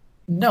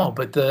 No,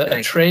 but the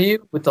Atreyu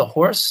with the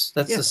horse,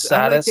 that's the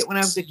saddest. I liked it when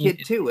I was a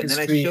kid too, and then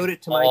I showed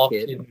it to my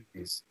kid.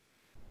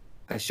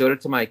 I showed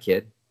it to my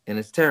kid, and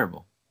it's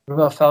terrible. What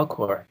about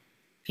Falkor?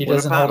 He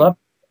doesn't hold up?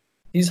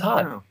 He's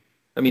hot.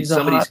 I mean,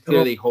 somebody's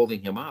clearly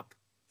holding him up.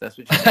 That's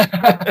what you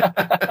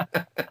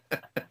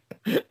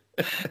mean.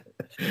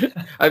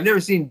 I've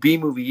never seen B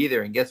movie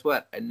either, and guess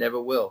what? I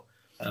never will.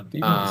 B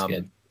movie's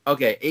good.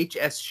 Okay,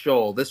 H.S.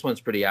 Scholl. This one's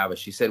pretty obvious.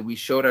 She said, we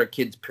showed our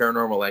kids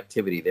Paranormal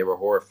Activity. They were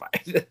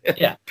horrified.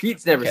 Yeah.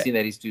 Pete's never seen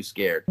that. He's too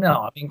scared.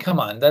 No, I mean, come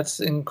on.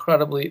 That's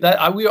incredibly...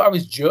 I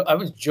was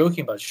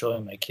joking about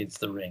showing my kids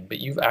The Ring, but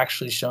you've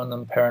actually shown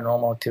them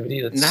Paranormal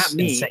Activity? That's not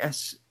me.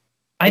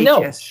 I know.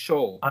 H.S.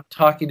 Scholl. I'm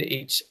talking to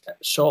H.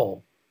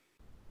 Scholl.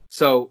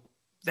 So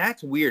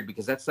that's weird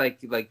because that's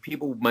like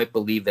people might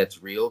believe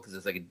that's real because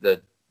it's like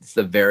it's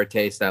the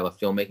verite style of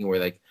filmmaking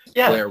where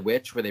Blair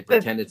Witch, where they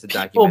pretend it's a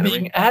documentary. People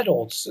being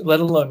adults, let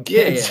alone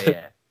kids.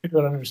 Yeah. I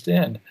don't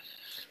understand.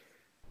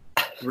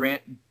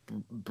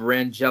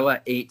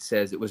 Brangella 8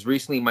 says, it was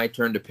recently my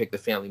turn to pick the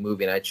family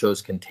movie and I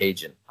chose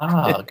Contagion.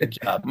 Ah, good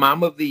job.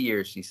 Mom of the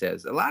Year, she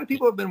says. A lot of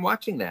people have been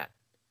watching that.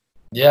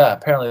 Yeah,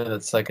 apparently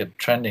that's like a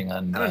trending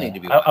on... I don't need to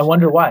be I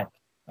wonder why.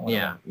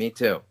 Yeah, me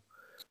too.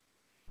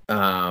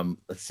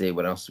 Let's see,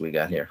 what else do we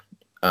got here?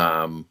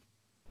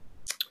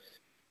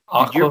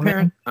 Did your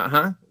parent?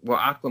 Well,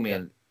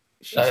 Aquaman.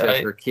 She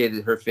says her kid's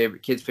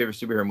favorite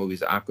superhero movie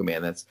is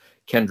Aquaman. That's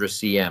Kendra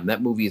CM.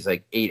 That movie is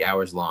like 8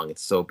 hours long.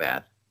 It's so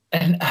bad.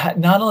 And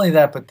not only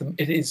that, but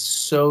it is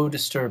so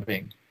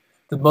disturbing.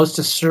 The most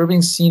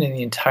disturbing scene in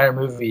the entire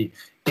movie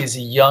is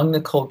a young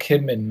Nicole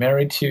Kidman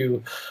married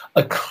to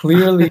a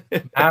clearly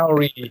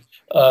Maori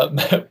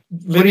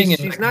living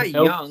in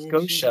Nova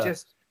Scotia.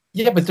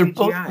 But they're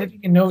both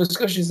living in Nova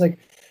Scotia.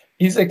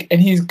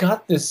 And he's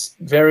got this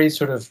very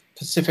sort of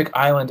Pacific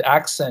Island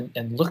accent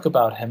and look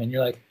about him, and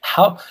you're like,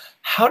 how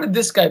did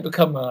this guy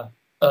become a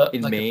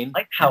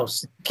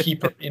lighthouse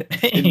keeper in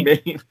Maine? In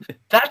Maine?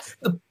 That's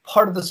the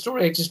part of the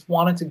story I just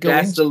wanted to go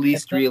into. That's the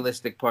least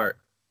realistic part.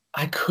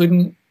 I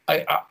couldn't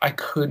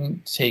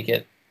take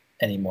it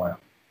anymore.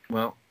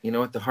 Well, you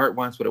know what? The heart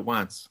wants what it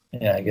wants.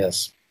 Yeah, I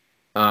guess.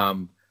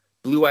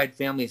 Blue-Eyed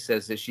Family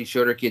says that she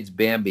showed her kids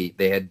Bambi.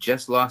 They had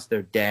just lost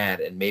their dad,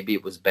 and maybe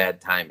it was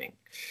bad timing.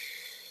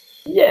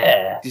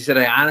 Yeah. She said,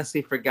 I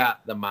honestly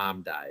forgot the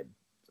mom died.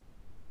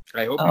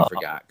 I hope you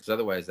forgot, because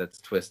otherwise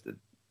that's twisted.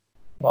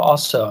 Well,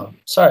 also,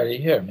 sorry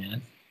to hear,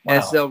 man.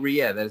 Wow. SL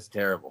Reed, that is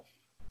terrible.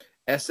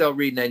 SL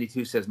Reed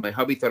 92 says, my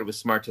hubby thought it was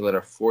smart to let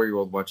our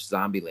 4-year-old watch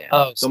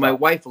Zombieland. So my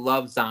wife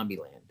loves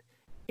Zombieland,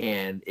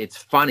 and it's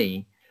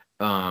funny,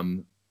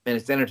 and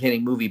it's an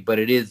entertaining movie, but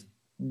it is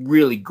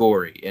really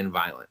gory and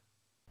violent.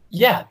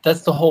 Yeah,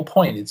 that's the whole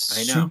point. It's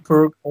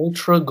super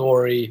ultra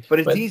gory. But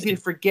it's easy to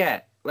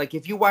forget. Like,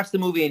 if you watch the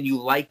movie and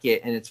you like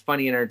it and it's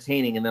funny and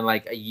entertaining, and then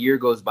like a year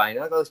goes by and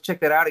you're like, oh, let's check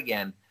that out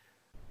again.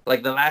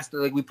 Like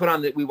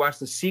we watched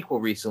the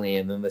sequel recently,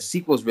 and then the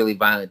sequel is really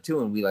violent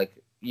too, and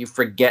you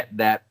forget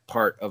that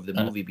part of the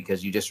movie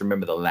because you just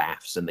remember the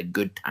laughs and the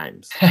good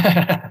times.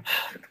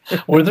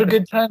 Were there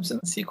good times in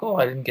the sequel?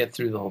 I didn't get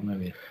through the whole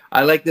movie.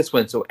 I like this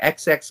one. So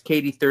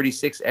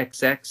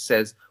XXKD36XX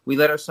says, we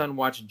let our son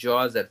watch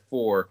Jaws at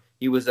 4.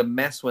 He was a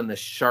mess when the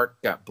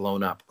shark got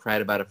blown up.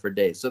 Cried about it for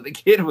days. So the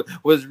kid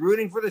was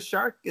rooting for the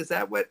shark? Is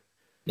that what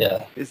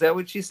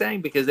she's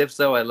saying? Because if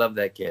so, I love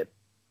that kid.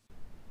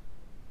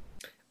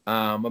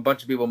 A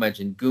bunch of people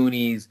mentioned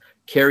Goonies.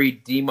 Carrie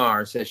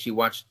Demar says she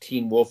watched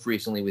Teen Wolf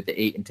recently with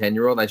the 8 and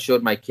 10-year-old. I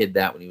showed my kid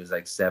that when he was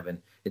like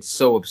 7. It's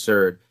so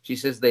absurd. She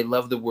says they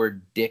love the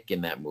word dick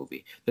in that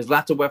movie. There's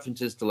lots of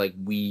references to like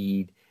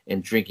weed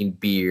and drinking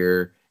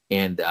beer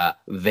and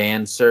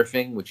van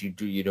surfing, which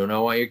you don't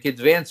know why your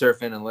kid's van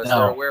surfing unless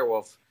they're a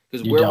werewolf,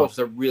 because werewolves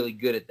are really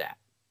good at that.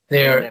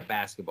 They're at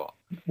basketball.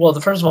 Well,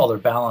 first of all, their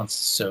balance is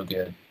so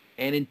good.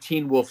 And in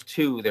Teen Wolf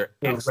 2, they're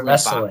excellent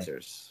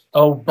boxers.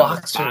 Oh,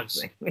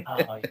 boxers.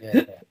 Oh,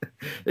 yeah.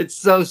 It's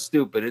so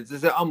stupid. It's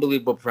an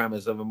unbelievable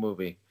premise of a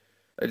movie.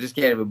 I just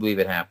can't even believe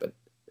it happened.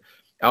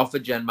 Alpha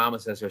Gen Mama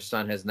says her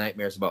son has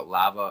nightmares about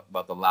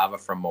the lava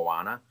from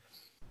Moana.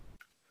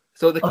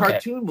 So the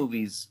cartoon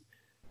movies,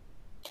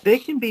 they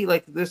can be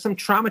like, there's some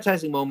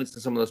traumatizing moments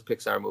in some of those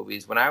Pixar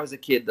movies. When I was a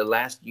kid, The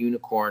Last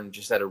Unicorn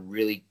just had a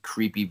really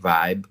creepy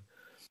vibe.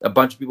 A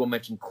bunch of people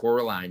mentioned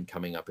Coraline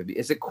coming up.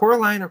 Is it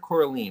Coraline or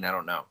Coraline? I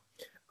don't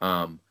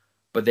know.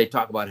 But they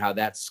talk about how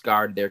that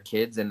scarred their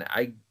kids. And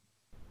I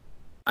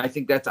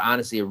think that's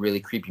honestly a really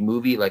creepy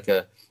movie.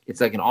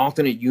 It's like an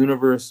alternate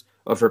universe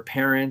of her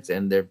parents,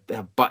 and they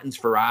have buttons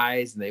for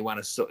eyes, and they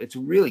want to it's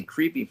really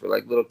creepy for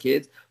like little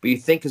kids. But you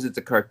think because it's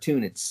a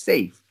cartoon, it's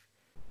safe.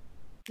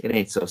 It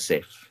ain't so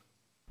safe.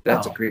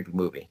 That's a creepy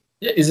movie.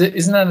 Yeah,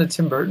 isn't that a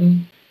Tim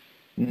Burton?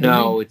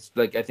 No, it's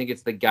like I think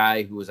it's the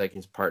guy who was like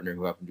his partner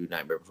who helped him do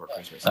Nightmare Before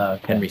Christmas,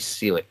 Henry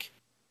Selick.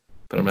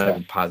 But I'm not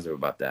even positive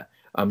about that.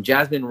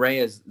 Jasmine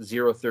Reyes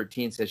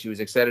 013 says she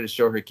was excited to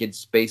show her kids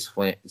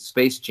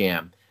Space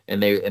Jam,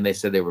 and they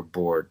said they were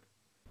bored.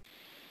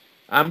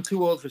 I'm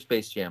too old for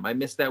Space Jam. I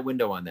missed that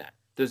window on that.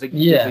 There's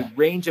a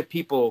range of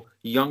people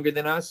younger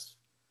than us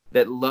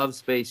that love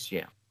Space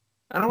Jam.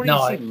 I don't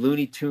want to see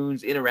Looney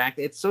Tunes interact.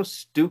 It's so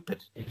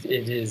stupid. It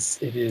is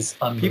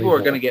unbelievable. People are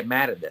going to get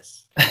mad at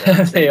this.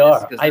 They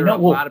are. I know. A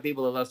lot of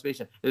people that love Space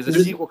Jam. There's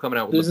a sequel coming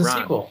out with LeBron. There's a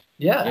sequel.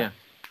 Yeah.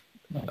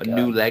 Oh, a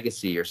new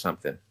legacy or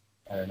something.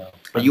 I don't know.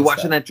 Are you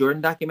watching that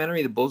Jordan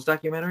documentary, the Bulls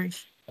documentary?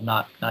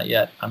 Not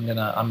yet.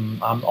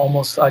 I'm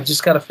almost. I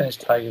just got to finish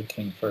Tiger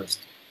King first.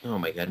 Oh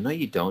my God! No,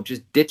 you don't.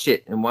 Just ditch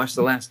it and watch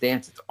The Last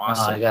Dance. It's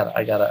awesome. I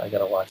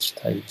gotta watch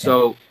Tiger King.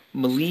 So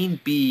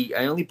Malene B,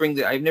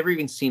 I've never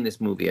even seen this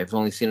movie. I've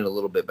only seen it a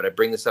little bit, but I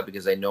bring this up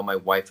because I know my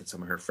wife and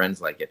some of her friends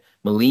like it.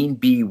 Malene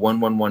B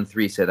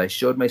 1113 said, I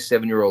showed my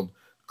 7-year-old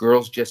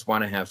Girls Just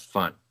Want to Have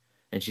Fun.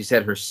 And she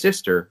said her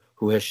sister,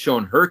 who has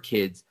shown her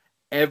kids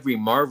every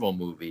Marvel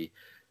movie,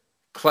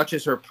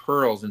 clutches her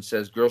pearls and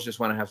says Girls Just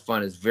Want to Have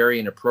Fun is very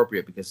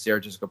inappropriate because Sarah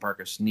Jessica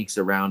Parker sneaks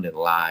around and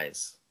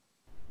lies.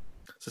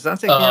 So it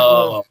sounds like you have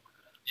a little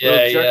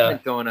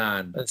judgment going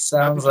on. It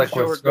sounds like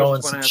we're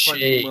throwing some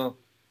shade.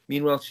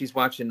 Meanwhile, she's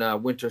watching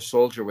Winter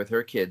Soldier with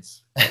her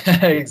kids.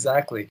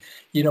 Exactly.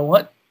 You know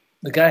what?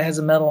 The guy has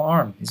a metal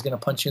arm. He's going to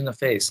punch you in the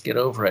face. Get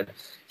over it.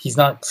 He's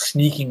not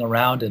sneaking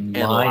around and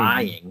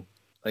lying.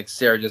 Like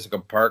Sarah Jessica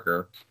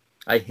Parker.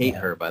 I hate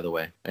her, by the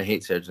way. I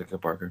hate Sarah Jessica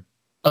Parker.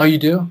 Oh, you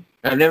do?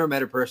 I've never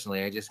met her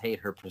personally. I just hate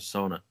her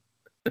persona.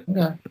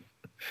 Okay.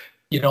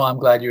 I'm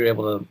glad you were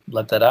able to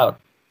let that out.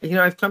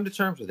 I've come to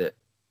terms with it.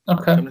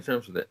 Okay. I've come to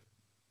terms with it.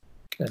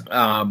 Good.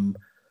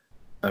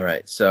 All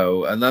right.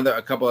 So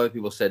a couple other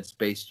people said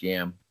Space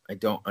Jam. I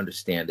don't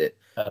understand it.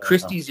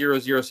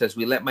 Christy00 says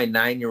we let my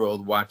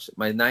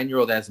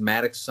 9-year-old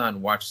asthmatic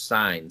son watch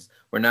Signs,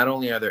 where not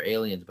only are there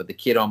aliens, but the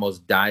kid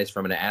almost dies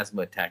from an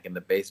asthma attack in the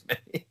basement.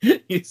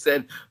 He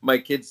said my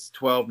kid's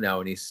 12 now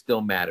and he's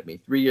still mad at me.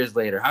 3 years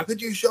later, how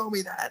could you show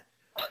me that?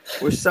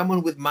 Where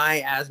someone with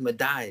my asthma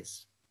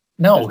dies.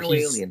 No,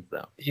 there's aliens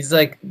though. He's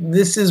like,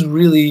 this is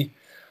really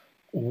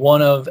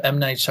one of M.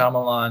 Night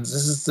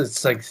Shyamalan's.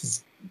 It's like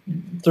his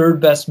third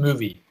best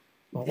movie.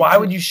 Why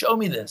would you show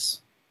me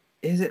this?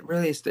 Is it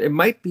really? It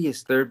might be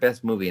his third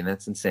best movie, and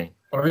that's insane.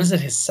 Or is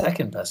it his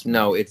second best movie?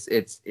 No, it's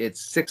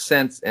Sixth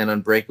Sense and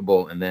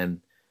Unbreakable, and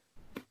then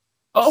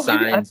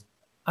Signs.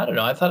 I don't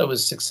know. I thought it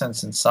was Sixth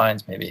Sense and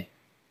Signs, maybe.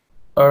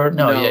 Or it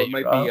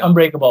might be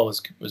Unbreakable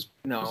was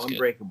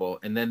Unbreakable,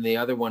 and then the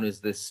other one is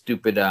this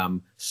stupid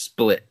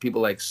Split.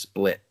 People like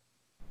Split.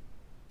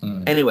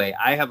 Anyway,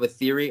 I have a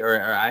theory,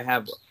 or I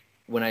have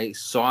when I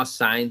saw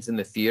Signs in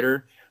the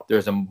theater.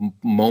 There's a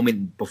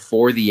moment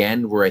before the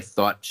end where I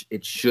thought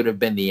it should have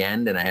been the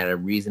end, and I had a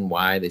reason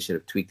why they should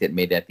have tweaked it and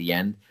made that the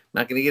end.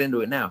 I'm not going to get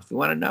into it now. If you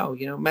want to know,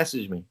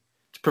 message me.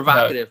 It's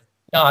provocative.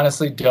 No,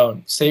 honestly,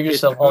 don't. Save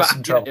yourself all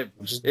some trouble.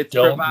 Just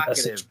don't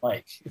message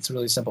Mike. It's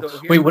really simple.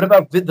 So wait, what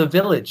about The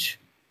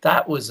Village?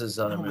 That was his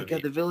other movie. Oh, my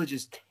God. The Village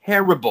is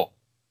terrible.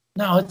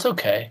 No, it's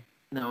okay.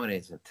 No, it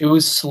isn't. It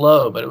was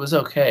slow, but it was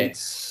okay. It's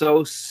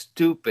so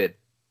stupid.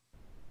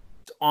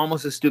 It's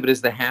almost as stupid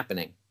as The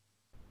Happening.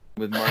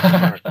 With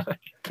Mark.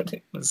 But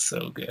it was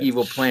so good.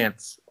 Evil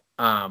Plants.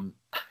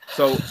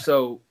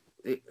 So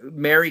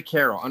Mary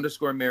Carroll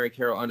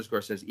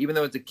 _ says, even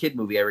though it's a kid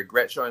movie, I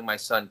regret showing my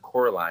son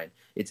Coraline.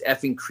 It's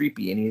effing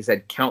creepy, and he's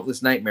had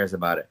countless nightmares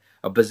about it.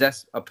 A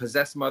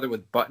possessed mother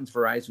with buttons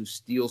for eyes who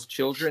steals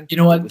children. You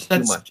know what?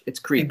 That's too much. It's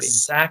creepy.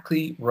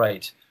 Exactly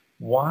right.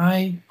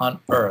 Why on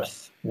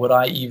earth would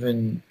I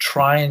even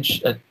try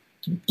and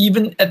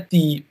even at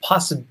the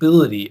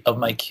possibility of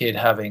my kid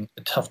having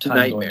a tough time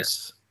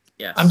nightmares?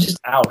 Yes. I'm just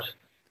out.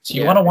 So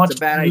you want to watch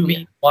a movie?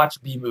 Idea. Watch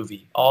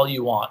B-movie. All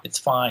you want. It's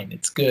fine.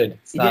 It's good.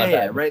 It's not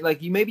bad. Right.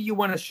 Like maybe you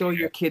want to show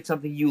your kid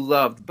something you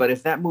loved, but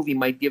if that movie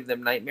might give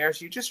them nightmares,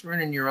 you're just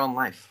ruining your own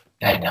life.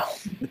 I know.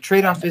 The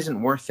trade-off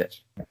isn't worth it.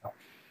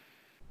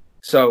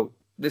 So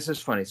this is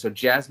funny. So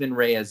Jasmine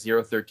Reyes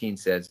 013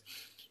 says,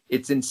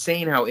 it's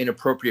insane how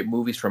inappropriate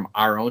movies from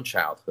our own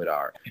childhood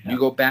are. You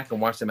go back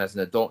and watch them as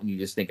an adult, and you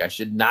just think I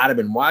should not have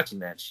been watching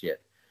that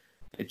shit.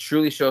 It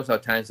truly shows how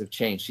times have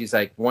changed. She's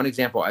like, one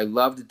example, I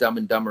loved Dumb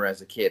and Dumber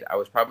as a kid. I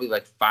was probably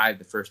like 5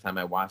 the first time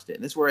I watched it.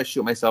 And this is where I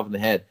shoot myself in the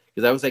head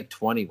because I was like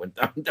 20 when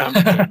Dumb and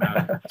Dumber came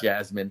out,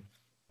 Jasmine.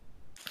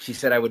 She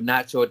said I would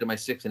not show it to my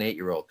 6 and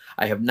 8-year-old.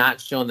 I have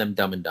not shown them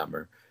Dumb and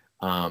Dumber.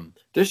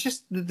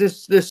 There's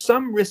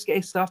some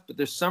risque stuff, but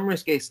there's some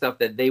risque stuff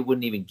that they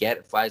wouldn't even get.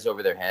 It flies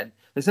over their head.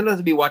 And sometimes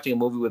I'll be watching a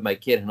movie with my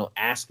kid and he'll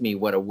ask me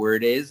what a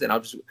word is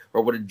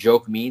or what a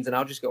joke means. And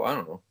I'll just go, I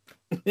don't know.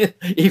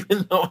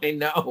 Even though I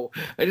know,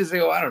 I just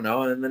go, I don't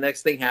know. And then the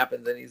next thing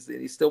happens and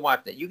he's still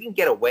watching it. You can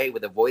get away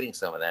with avoiding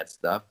some of that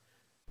stuff.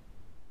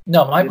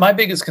 No, my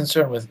biggest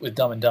concern with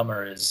Dumb and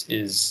Dumber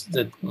is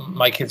that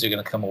my kids are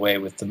going to come away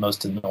with the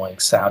most annoying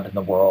sound in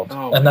the world.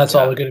 And that's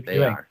all they're going to be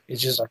doing.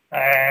 It's just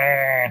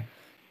like,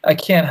 I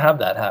can't have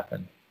that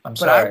happen. I'm But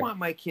sorry. I want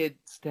my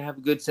kids to have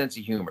a good sense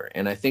of humor,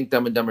 and I think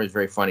Dumb and Dumber is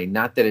very funny.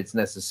 Not that it's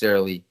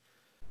necessarily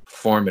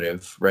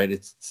formative, right?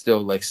 It's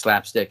still like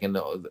slapstick and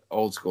the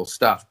old school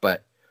stuff,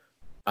 but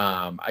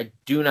I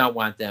do not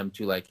want them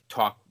to like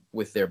talk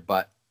with their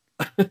butt,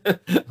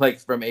 like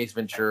from Ace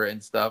Ventura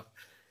and stuff.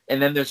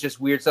 And then there's just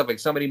weird stuff. Like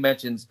somebody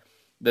mentions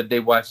that they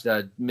watched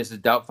Mrs.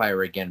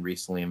 Doubtfire again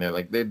recently, and they're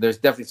like, there's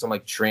definitely some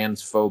like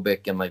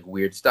transphobic and like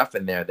weird stuff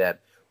in there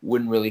that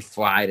wouldn't really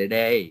fly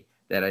today.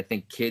 That I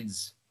think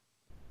kids,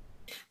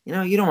 you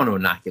know, you don't want to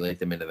inoculate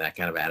them into that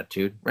kind of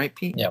attitude, right,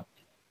 Pete? Yeah.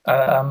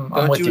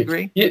 I'm with you.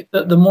 Agree? Yeah,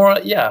 the more,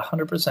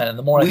 100%. And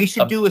the more we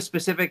should do a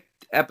specific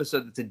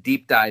episode that's a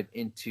deep dive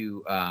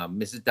into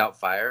Mrs.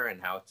 Doubtfire and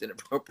how it's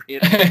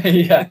inappropriate.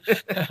 Yeah,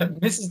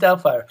 Mrs.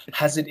 Doubtfire,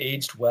 has it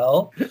aged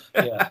well?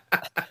 Yeah.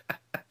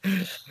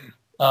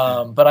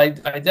 But I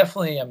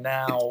definitely am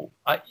now.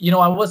 I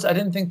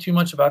didn't think too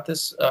much about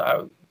this.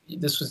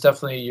 This was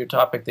definitely your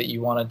topic that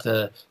you wanted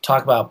to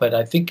talk about. But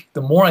I think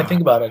the more I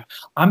think about it,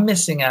 I'm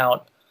missing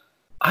out.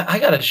 I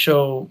got to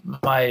show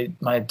my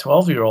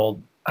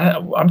 12-year-old.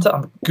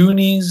 I'm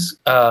Goonies,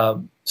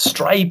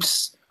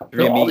 Stripes,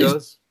 Three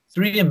Amigos.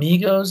 Three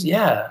Amigos,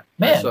 yeah,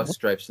 man. I saw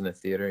Stripes in the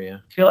theater. Yeah,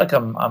 I feel like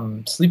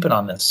I'm sleeping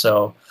on this.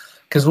 So,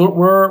 because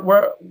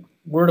we're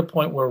at a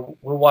point where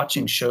we're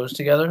watching shows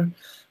together,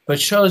 but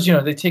shows,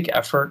 they take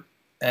effort,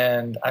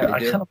 and I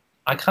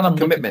kind of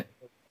commitment.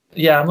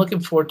 I'm looking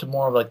forward to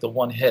more of like the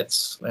one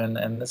hits,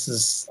 and this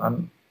is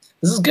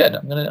good.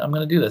 I'm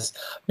gonna do this.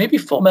 Maybe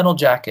Full Metal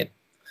Jacket.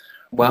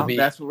 Well,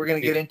 that's what we're going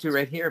to get into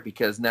right here,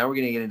 because now we're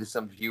going to get into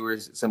some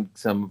viewers, some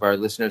of our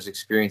listeners'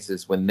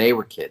 experiences when they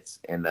were kids,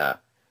 and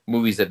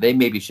movies that they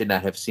maybe should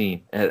not have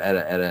seen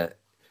at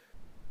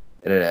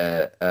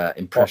a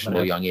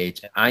impressionable young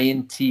age.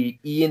 Ian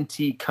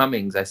T.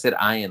 Cummings. I said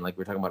Ian like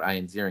we're talking about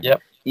Ian Ziering.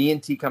 Yep. Ian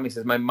T. Cummings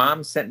says, my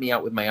mom sent me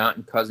out with my aunt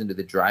and cousin to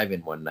the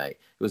drive-in one night.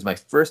 It was my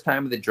first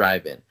time at the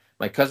drive-in.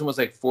 My cousin was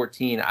like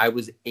 14. I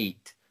was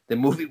 8. The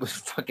movie was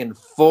fucking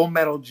Full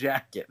Metal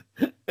Jacket.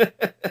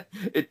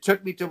 It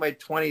took me to my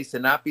 20s to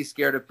not be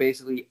scared of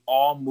basically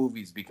all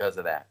movies because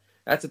of that.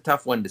 That's a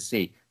tough one to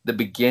see. The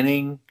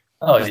beginning,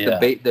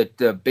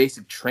 the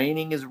basic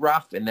training is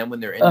rough, and then when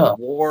they're in the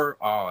war,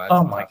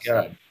 that's my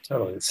god, scene.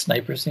 Totally. The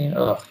sniper scene.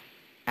 Ugh.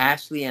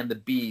 Ashley and the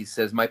Bees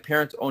says, my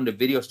parents owned a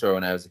video store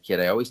when I was a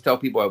kid. I always tell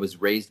people I was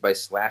raised by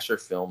slasher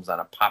films on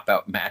a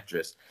pop-out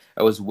mattress.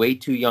 I was way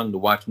too young to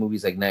watch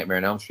movies like Nightmare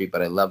on Elm Street,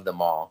 but I loved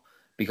them all.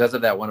 Because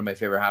of that, one of my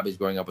favorite hobbies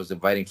growing up was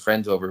inviting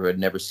friends over who had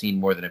never seen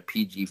more than a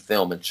PG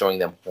film and showing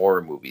them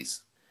horror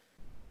movies.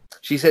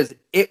 She says,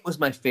 it was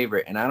my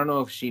favorite, and I don't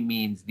know if she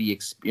means the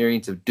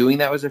experience of doing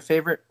that was her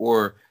favorite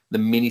or the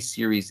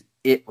miniseries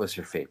It was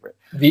her favorite.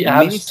 The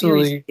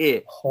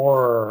absolutely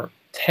horror,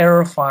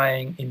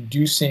 terrifying,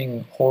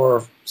 inducing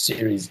horror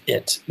series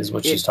It is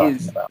what she's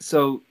talking about.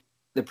 So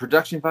the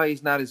production value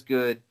is not as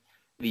good.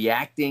 The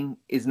acting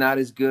is not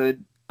as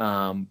good,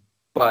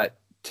 but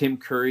Tim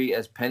Curry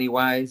as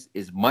Pennywise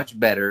is much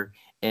better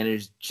and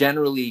is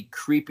generally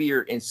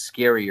creepier and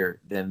scarier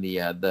than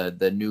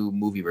the new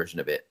movie version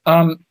of It.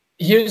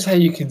 Here's how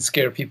you can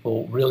scare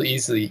people real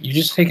easily. You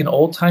just take an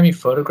old-timey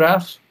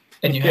photograph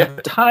and you have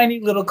a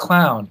tiny little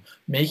clown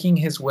making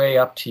his way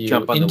up to you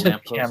into the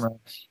camera.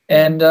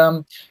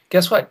 And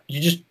guess what?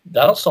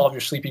 That'll solve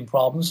your sleeping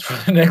problems for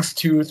the next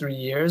 2 or 3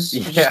 years.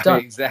 Yeah,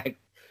 exactly.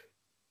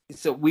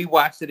 So we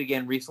watched it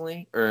again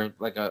recently, or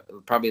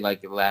probably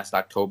last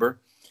October.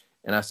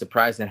 And I was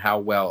surprised at how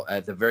well,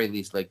 at the very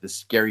least, like the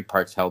scary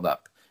parts held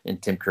up in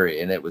Tim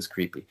Curry, and it was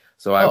creepy.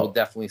 So I will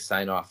definitely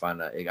sign off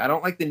on it. I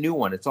don't like the new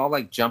one. It's all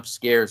like jump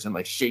scares and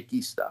like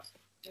shaky stuff.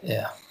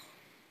 Yeah.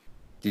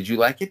 Did you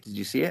like it? Did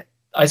you see it?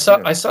 I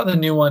saw the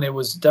new one. It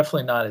was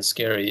definitely not as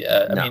scary.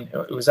 I mean,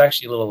 it was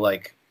actually a little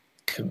like,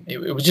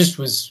 it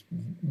was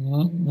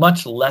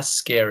much less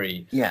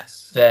scary.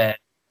 Yes. Than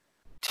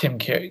Tim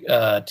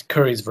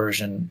Curry's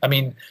version. I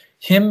mean,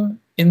 him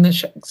in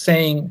the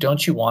saying,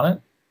 "Don't you want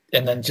it?"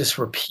 and then just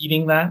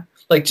repeating that,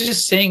 like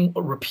just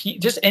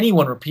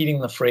anyone repeating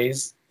the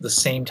phrase the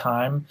same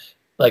time,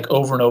 like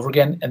over and over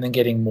again, and then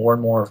getting more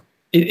and more.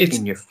 It's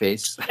in your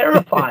face.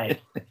 Terrifying.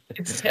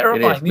 It's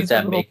terrifying. With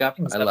that makeup,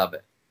 I love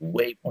it.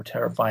 Way more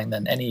terrifying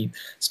than any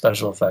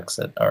special effects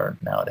that are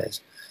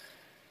nowadays.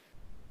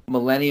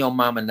 Millennial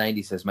Mama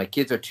 90 says, my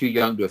kids are too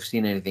young to have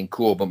seen anything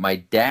cool, but my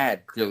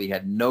dad clearly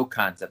had no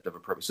concept of a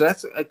purpose. So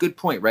that's a good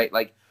point, right?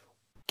 Like,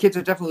 kids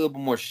are definitely a little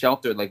bit more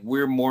sheltered. Like,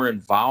 we're more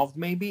involved,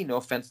 maybe. No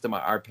offense to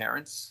our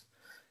parents,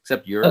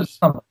 except yours.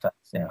 Some offense,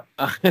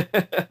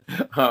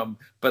 yeah.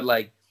 But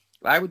like,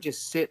 I would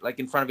just sit like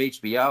in front of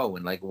HBO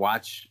and like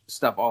watch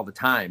stuff all the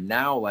time.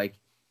 Now, like,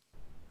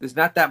 there's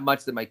not that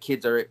much that my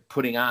kids are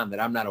putting on that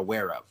I'm not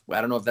aware of.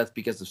 I don't know if that's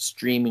because of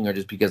streaming or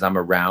just because I'm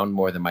around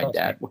more than my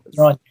dad was.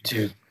 You're on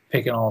YouTube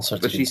picking all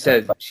sorts of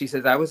stuff. But she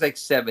says, I was like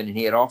 7 and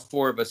he had all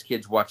 4 of us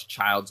kids watch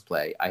Child's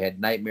Play. I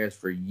had nightmares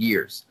for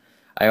years.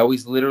 I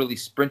always literally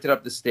sprinted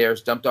up the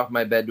stairs, jumped off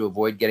my bed to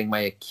avoid getting my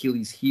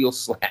Achilles heel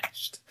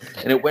slashed.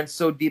 And it went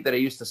so deep that I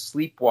used to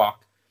sleepwalk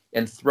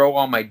and throw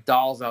all my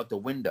dolls out the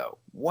window.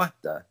 What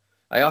the?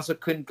 I also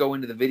couldn't go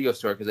into the video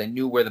store because I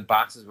knew where the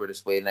boxes were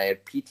displayed, and I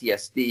had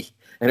PTSD,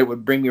 and it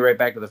would bring me right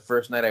back to the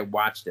first night I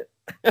watched it.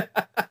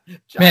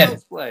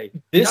 Child's Play.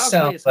 This Child's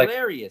sounds Play is like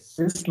hilarious.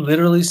 This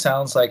literally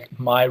sounds like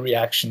my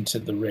reaction to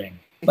The Ring.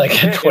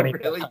 Like at 20.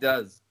 It really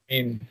does. I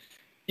mean,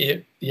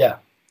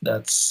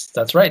 that's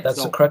right.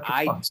 That's the correct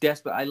response.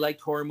 I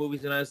liked horror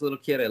movies when I was a little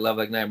kid. I loved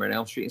like Nightmare on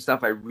Elm Street and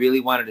stuff. I really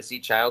wanted to see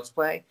Child's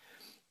Play.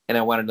 And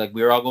I wanted,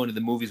 we were all going to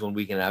the movies one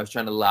weekend, and I was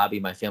trying to lobby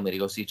my family to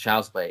go see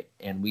Child's Play,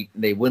 and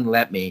they wouldn't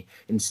let me.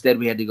 Instead,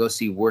 we had to go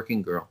see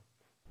Working Girl.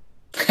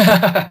 What's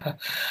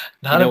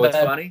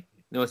funny? You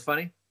know what's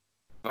funny?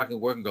 Fucking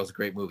Working Girl is a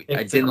great movie.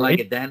 I didn't like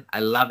it then. I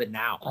love it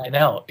now. I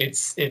know.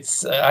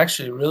 It's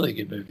actually a really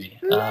good movie.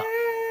 Let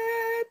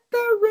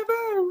the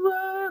river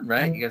run.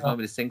 Right? You guys want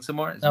me to sing some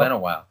more? It's been a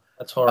while.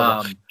 That's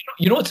horrible.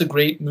 You know, it's a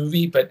great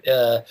movie, but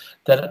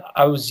that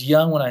I was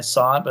young when I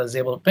saw it, but I was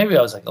able to, maybe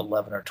I was like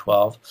 11 or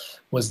 12,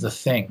 was The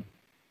Thing.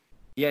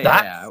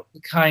 That's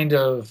kind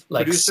of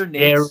like producer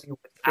Nate's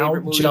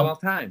favorite movie of all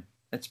time.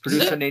 That's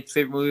producer Nate's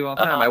favorite movie of all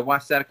time. I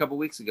watched that a couple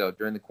weeks ago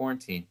during the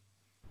quarantine.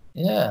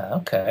 Yeah,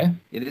 okay.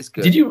 It is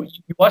good. Did you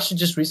watch it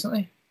just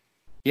recently?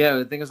 Yeah, I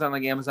think it was on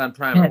like Amazon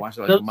Prime. I watched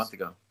it like a month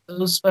ago.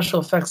 Those special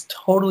effects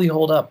totally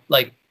hold up.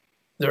 Like,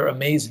 they're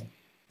amazing.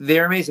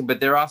 They're amazing,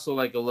 but they're also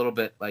like a little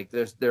bit like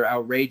they're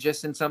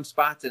outrageous in some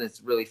spots, and it's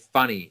really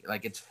funny.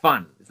 Like, it's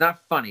fun. It's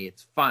not funny.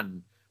 It's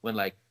fun when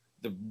like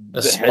the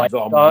head's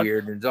all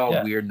weird and it's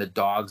all weird, and the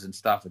dogs and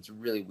stuff. It's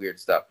really weird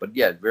stuff. But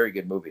yeah, very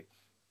good movie.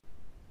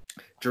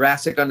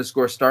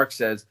 Jurassic_Stark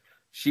says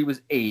she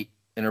was 8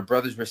 and her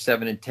brothers were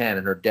 7 and 10,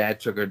 and her dad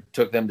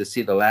took them to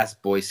see The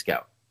Last Boy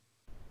Scout,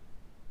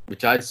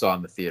 which I saw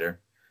in the theater.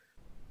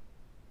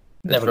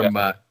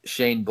 From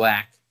Shane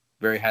Black.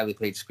 Very highly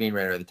paid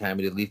screenwriter at the time.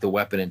 He did Lethal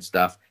Weapon and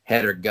stuff.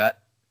 Head or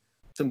Gut.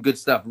 Some good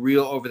stuff.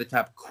 Real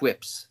over-the-top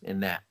quips in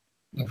that.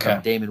 Okay.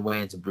 From Damon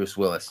Wayans and Bruce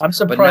Willis. I'm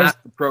surprised. But not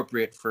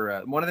appropriate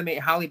for... one of them,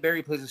 Halle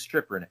Berry plays a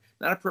stripper in it.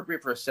 Not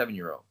appropriate for a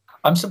 7-year-old.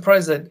 I'm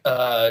surprised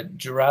that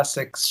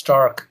Jurassic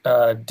Stark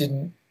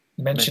didn't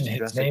mention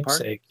his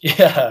namesake.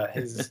 Yeah,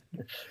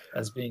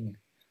 as being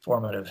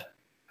formative.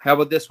 How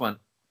about this one?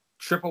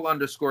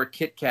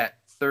 _KitKat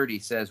 30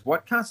 says,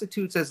 what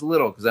constitutes as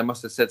little? Because I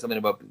must have said something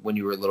about when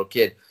you were a little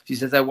kid. She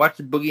says, I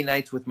watched Boogie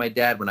Nights with my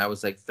dad when I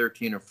was like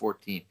 13 or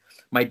 14.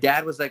 My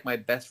dad was like my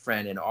best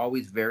friend and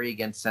always very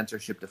against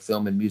censorship to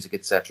film and music,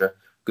 etc.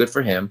 Good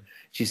for him.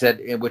 She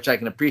said, which I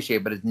can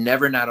appreciate, but it's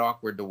never not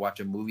awkward to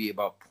watch a movie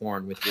about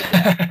porn with your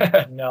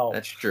dad. No.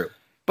 That's true.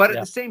 But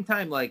at the same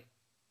time, like,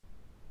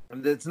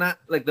 it's not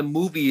like the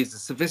movie is a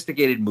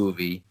sophisticated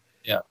movie.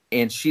 Yeah.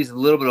 And she's a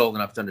little bit old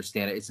enough to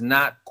understand it. It's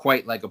not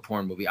quite like a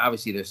porn movie.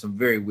 Obviously, there's some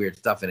very weird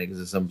stuff in it because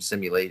there's some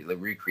simulated like,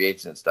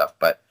 recreation and stuff.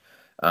 But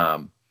at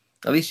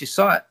least you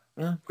saw it.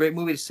 Yeah, great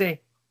movie to see.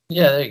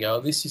 Yeah, there you go.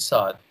 At least you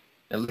saw it.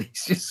 At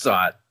least you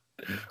saw it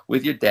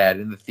with your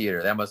dad in the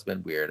theater. That must have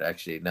been weird,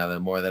 actually, now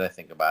the more that I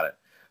think about it.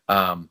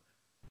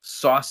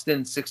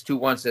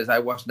 Sawston621 says, I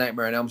watched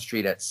Nightmare on Elm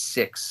Street at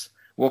 6.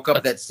 Woke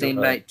up that same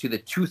night to the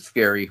Tooth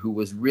Fairy, who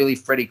was really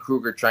Freddy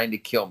Krueger trying to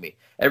kill me.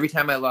 Every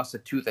time I lost a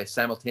tooth, I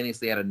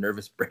simultaneously had a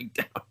nervous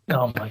breakdown.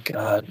 Oh, my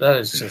God. That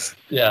is just,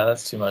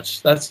 that's too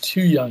much. That's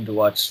too young to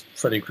watch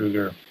Freddy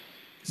Krueger.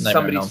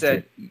 Somebody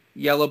said,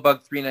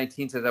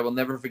 Yellowbug319 says, I will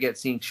never forget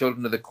seeing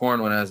Children of the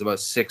Corn when I was about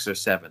 6 or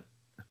 7.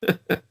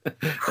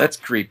 That's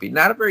creepy.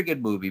 Not a very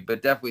good movie,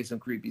 but definitely some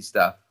creepy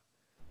stuff.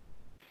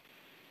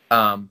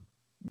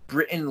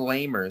 Britton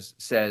Lamers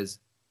says,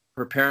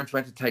 her parents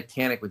went to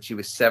Titanic when she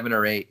was 7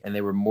 or 8, and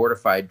they were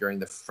mortified during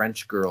the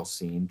French girl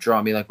scene.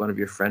 Draw me like one of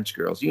your French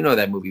girls. You know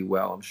that movie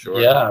well, I'm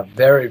sure. Yeah,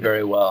 very,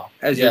 very well.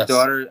 Has your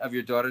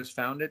daughters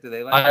found it? Do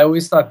they like it? I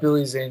always thought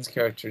Billy Zane's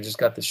character just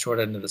got the short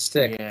end of the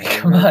stick. Yeah,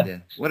 come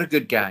on. What a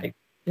good guy.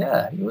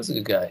 Yeah, he was a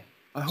good guy.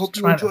 I hope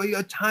you enjoy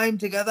your time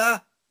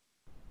together.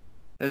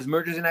 Has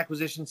Mergers and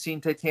Acquisitions seen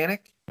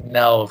Titanic?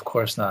 No, of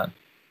course not.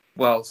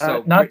 Well,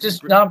 so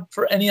not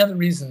for any other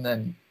reason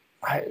than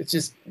I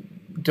just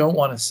don't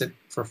want to sit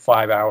for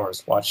 5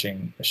 hours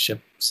watching a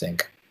ship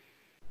sink.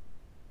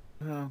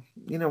 Oh,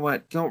 you know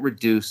what? Don't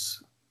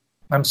reduce.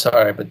 I'm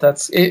sorry, but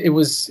that's it.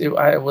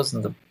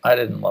 I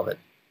didn't love it.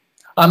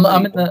 I'm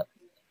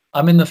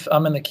in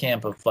the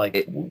camp of like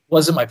it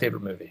wasn't my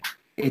favorite movie.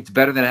 It's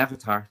better than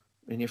Avatar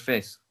in your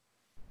face.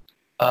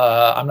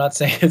 I'm not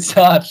saying it's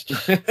not,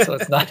 so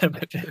it's not in my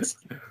face.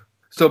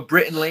 So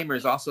Britton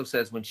Lamers also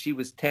says when she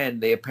was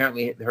 10, her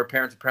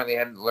parents apparently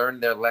hadn't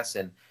learned their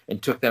lesson and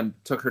took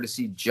her to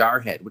see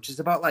Jarhead, which is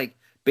about like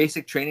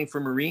basic training for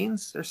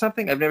Marines or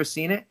something. I've never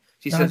seen it.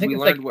 She says we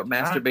learned what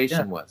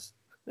masturbation was.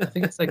 I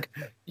think it's like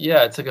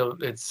it's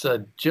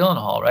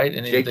Gyllenhaal, right?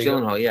 And Jake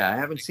Gyllenhaal. Yeah, I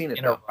haven't seen it.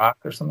 In Iraq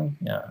or something.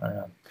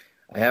 Yeah,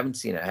 I haven't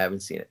seen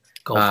it.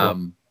 Go for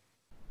it.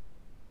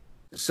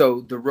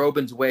 So the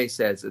Robin's Way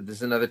says, this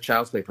is another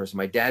Child's Play person.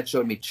 My dad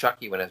showed me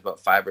Chucky when I was about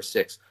 5 or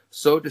 6.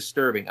 So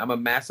disturbing. I'm a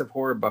massive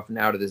horror buff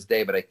now to this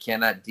day, but I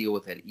cannot deal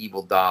with that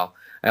evil doll.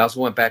 I also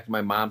went back to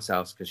my mom's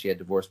house because she had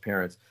divorced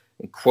parents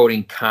and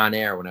quoting Con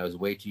Air when I was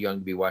way too young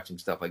to be watching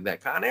stuff like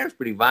that. Con Air is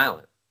pretty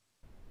violent.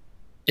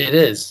 It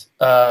is.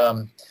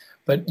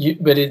 But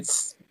But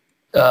it's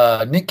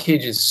Nick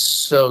Cage is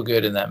so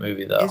good in that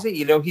movie, though. Is it?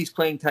 You know, he's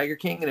playing Tiger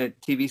King in a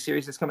TV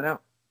series that's coming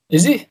out.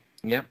 Is he?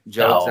 Yep,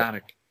 Joe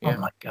Exotic. Yeah.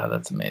 Oh my God,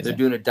 that's amazing. They're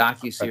doing a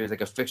docu-series,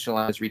 like a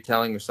fictionalized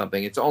retelling or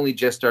something. It's only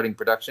just starting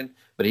production,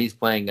 but he's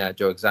playing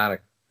Joe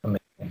Exotic.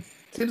 Amazing.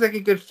 Seems like a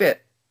good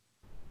fit.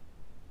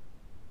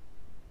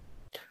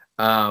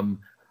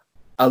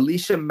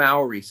 Alicia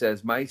Mowry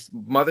says, my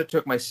mother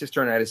took my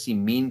sister and I to see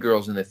Mean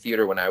Girls in the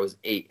theater when I was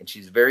 8, and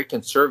she's very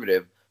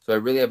conservative, so I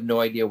really have no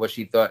idea why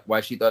she thought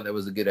that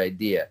was a good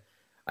idea.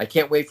 I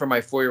can't wait for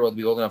my 4-year-old to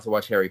be old enough to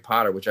watch Harry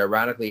Potter, which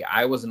ironically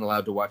I wasn't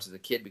allowed to watch as a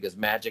kid because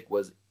magic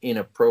was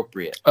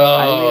inappropriate.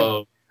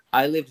 Oh.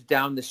 I lived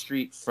down the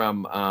street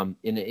from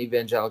in an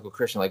evangelical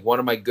Christian. Like, one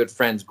of my good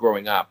friends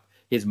growing up,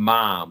 his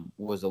mom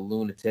was a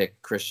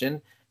lunatic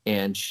Christian,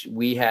 and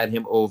we had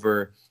him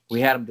over. We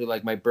had him do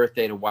like my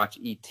birthday to watch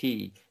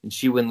E.T., and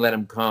she wouldn't let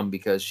him come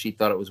because she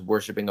thought it was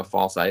worshiping a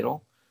false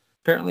idol.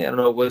 Apparently, I don't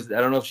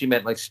know if she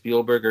meant like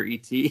Spielberg or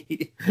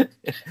E.T.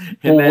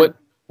 Well,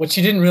 what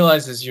she didn't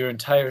realize is your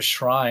entire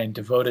shrine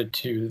devoted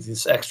to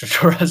this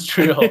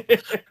extraterrestrial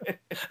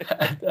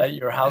at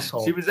your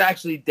household. She was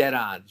actually dead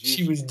on.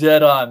 She was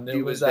dead on.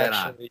 It was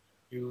actually.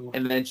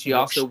 And then she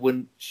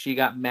also she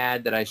got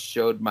mad that I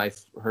showed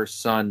her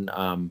son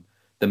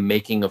the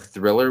making of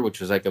Thriller,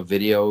 which was like a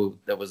video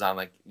that was on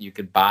like you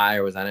could buy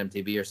or was on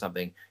MTV or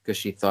something, because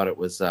she thought it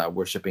was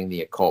worshiping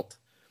the occult.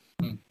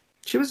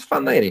 She was a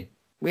fun lady.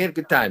 We had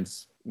good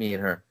times, me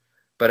and her.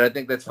 But I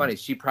think that's funny.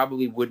 She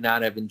probably would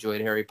not have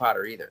enjoyed Harry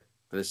Potter either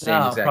for the same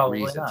exact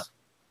reasons. Not.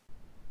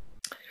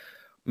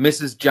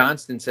 Mrs.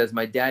 Johnston says,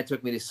 my dad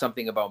took me to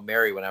Something About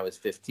Mary when I was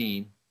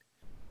 15.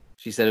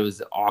 She said it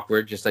was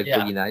awkward, just like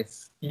Boogie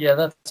Nights. Yeah,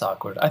 that's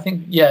awkward. I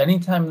think,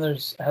 anytime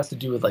has to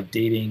do with like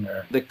dating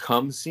or... The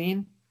cum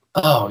scene?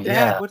 Oh,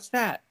 yeah. What's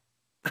that?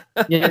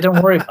 Yeah,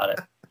 don't worry about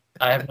it.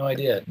 I have no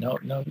idea. No,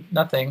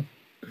 nothing.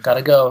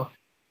 Gotta go.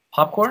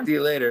 Popcorn? See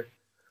you later.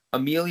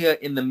 Amelia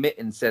in the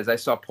Mitten says, I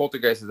saw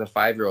Poltergeist as a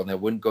 5-year-old and I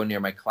wouldn't go near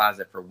my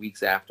closet for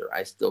weeks after.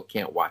 I still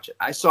can't watch it.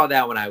 I saw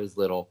that when I was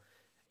little,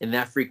 and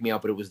that freaked me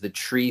out, but it was the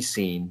tree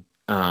scene.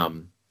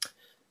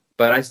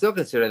 But I still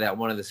consider that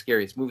one of the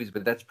scariest movies,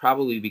 but that's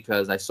probably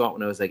because I saw it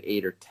when I was like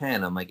 8 or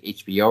 10 on like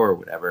HBO or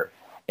whatever,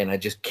 and I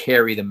just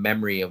carry the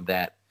memory of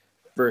that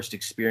first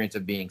experience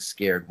of being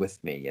scared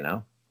with me, you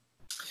know?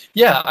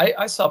 Yeah,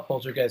 I saw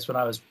Poltergeist when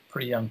I was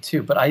pretty young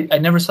too, but I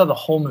never saw the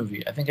whole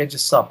movie. I think I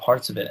just saw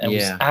parts of it and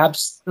was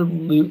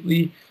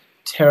absolutely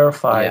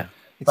terrified.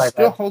 Yeah. It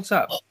still holds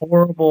up.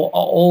 Horrible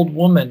old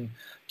woman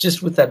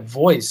just with that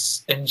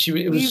voice. And what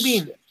do you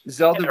mean?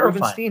 Zelda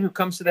Rubinstein, who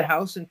comes to the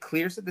house and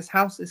clears it? This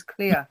house is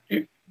clear.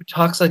 Who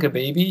talks like a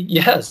baby?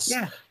 Yes.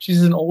 Yeah.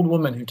 She's an old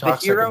woman who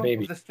talks like a baby. The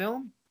hero of the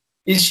film?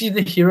 Is she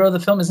the hero of the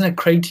film? Isn't it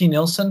Craig T.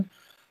 Nelson?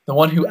 The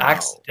one who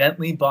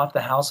accidentally bought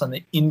the house on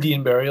the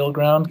Indian burial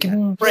ground? Give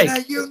him a break. Yeah,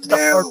 you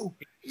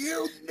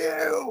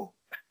knew.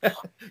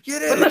 You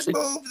didn't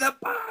move the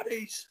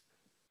bodies.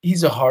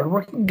 He's a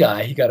hardworking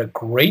guy. He got a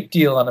great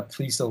deal on a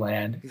piece of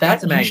land.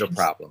 That's anger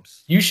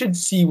problems. You should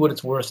see what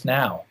it's worth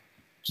now.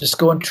 Just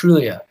go on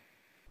Trulia.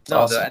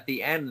 At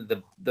the end,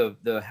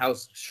 the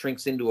house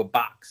shrinks into a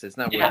box. It's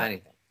not worth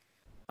anything.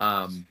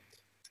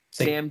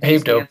 Sam D.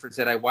 Stanford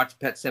said, I watched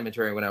Pet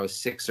Sematary when I was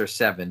 6 or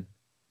 7.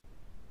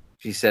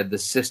 She said, the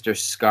sister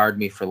scarred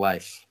me for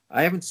life.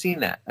 I haven't seen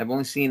that. I've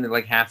only seen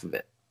like half of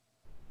it.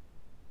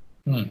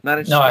 Not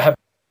interesting. No, I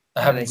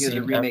haven't seen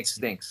the remake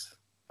stinks.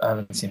 I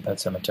haven't seen Pet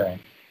Sematary.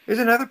 There's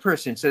another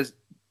person says,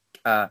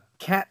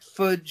 Cat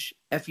Fudge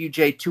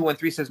FUJ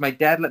 213 says, my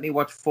dad let me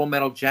watch Full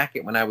Metal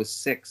Jacket when I was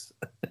 6.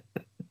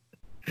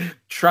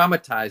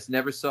 Traumatized,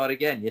 never saw it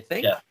again. You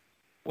think? Yeah.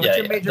 What's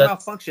your major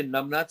malfunction,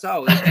 numbnuts?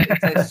 Oh,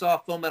 I saw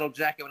Full Metal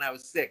Jacket when I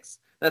was 6.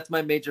 That's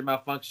my major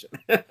malfunction.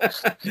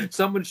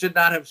 Someone should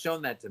not have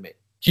shown that to me.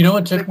 Do you know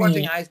what took me?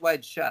 Watching Eyes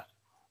Wide Shut.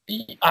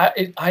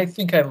 I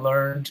think I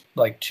learned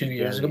like 2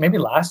 years ago, maybe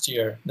last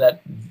year,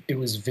 that it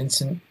was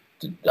Vincent.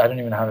 I don't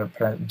even know how to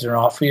pronounce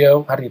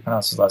D'Onofrio. How do you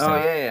pronounce his last name? Oh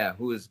yeah.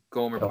 Who is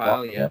Gomer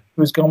Pyle? Yeah.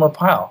 Who is Gomer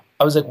Pyle?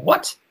 I was like,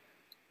 what?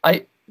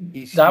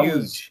 He's that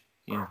huge.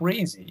 Was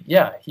crazy.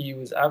 Yeah, he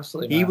was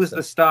absolutely. He was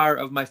the star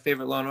of my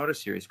favorite Law and Order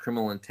series,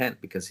 Criminal Intent,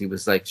 because he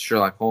was like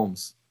Sherlock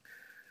Holmes.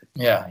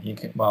 Yeah, you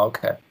can. Well,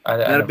 okay. I'm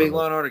not a big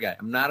Law and Order guy.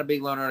 I'm not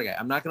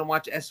going to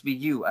watch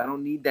SVU. I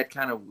don't need that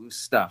kind of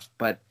stuff.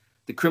 But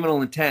the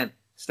Criminal Intent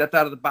stepped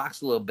out of the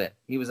box a little bit.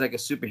 He was like a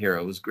superhero.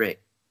 It was great.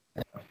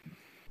 Yeah.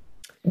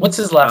 What's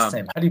his last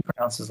name? How do you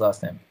pronounce his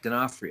last name?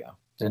 D'Onofrio.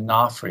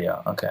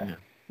 D'Onofrio. Okay. Yeah.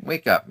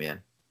 Wake up,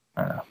 man.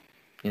 I don't know.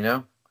 You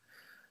know?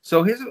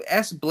 So here's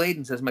S.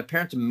 Bladen says, my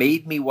parents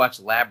made me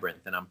watch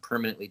Labyrinth and I'm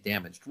permanently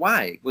damaged.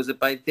 Why? Was it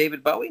by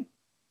David Bowie?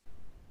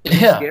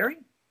 Is it scary?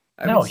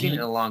 I haven't seen it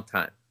in a long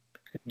time.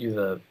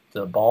 Do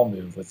the ball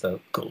move with the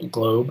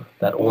globe,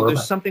 that orb. Well,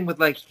 there's something with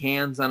like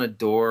hands on a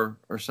door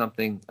or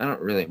something. I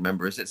don't really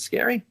remember. Is it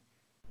scary?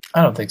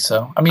 I don't think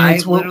so. I mean,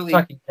 it's literally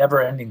fucking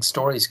never-ending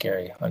story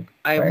scary.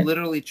 I've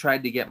literally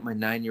tried to get my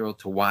 9-year-old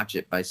to watch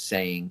it by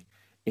saying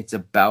it's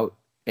about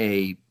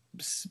a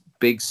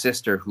big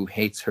sister who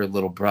hates her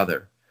little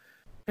brother.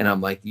 And I'm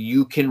like,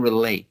 you can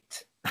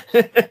relate.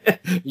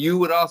 You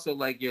would also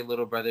like your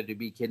little brother to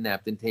be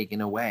kidnapped and taken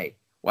away.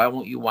 Why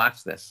won't you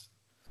watch this?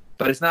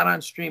 But it's not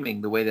on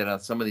streaming the way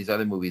that some of these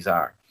other movies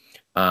are.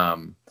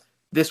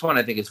 This one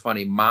I think is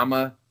funny.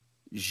 Mama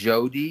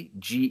Jody,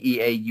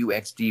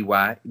 Geauxdi,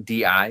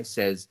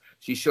 says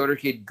she showed her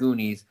kid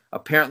Goonies.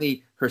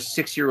 Apparently, her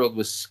 6-year-old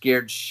was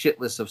scared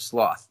shitless of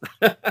sloth.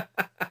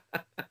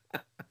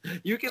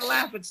 You can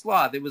laugh at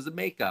sloth. It was a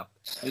makeup.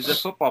 It was a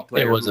football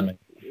player. It was a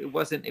makeup. It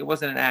wasn't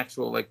an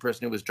actual like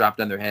person who was dropped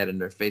on their head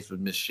and their face was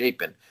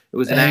misshapen. It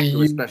was an actor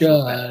with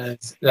special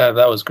effects. Yeah,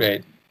 that was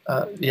great.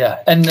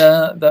 Yeah, and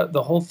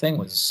the whole thing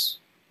was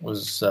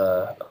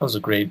a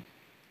great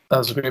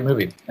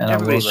movie and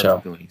Everybody a show.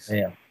 Goonies.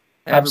 Yeah,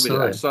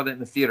 absolutely. I saw that in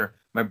the theater.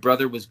 My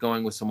brother was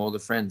going with some older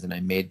friends, and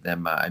I made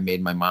them. I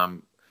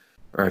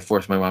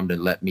forced my mom to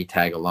let me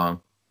tag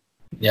along.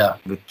 Yeah,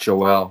 with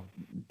Joelle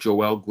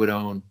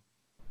Guidon.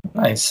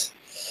 Nice.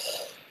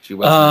 She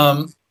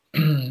was.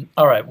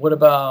 All right. What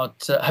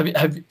about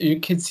have your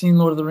kids seen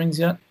Lord of the Rings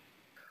yet?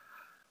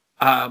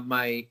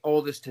 My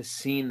oldest has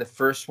seen the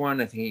first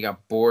one. I think he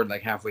got bored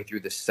like halfway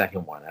through the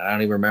second one. I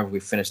don't even remember if we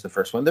finished the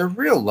first one. They're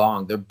real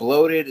long. They're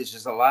bloated. It's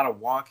just a lot of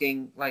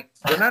walking. Like,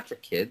 they're not for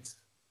kids.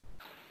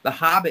 The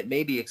Hobbit,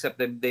 maybe, except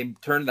they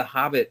turned The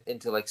Hobbit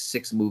into like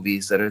 6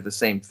 movies that are the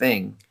same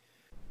thing.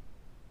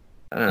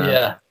 I don't know.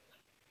 Yeah.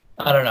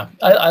 I don't know.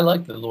 I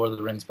like the Lord of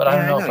the Rings, but I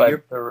don't know if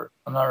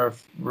I'm not sure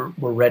if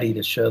we're ready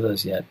to show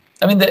those yet.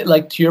 I mean,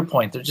 like, to your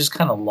point, they're just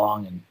kind of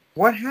long. And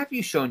what have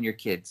you shown your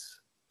kids?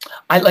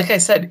 Like I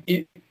said,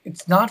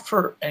 it's not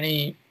for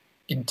any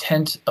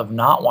intent of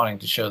not wanting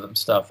to show them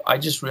stuff. I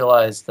just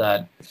realized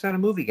that it's not a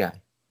movie guy.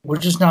 We're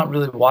just not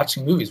really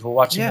watching movies. We're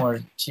watching more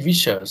TV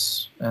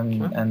shows,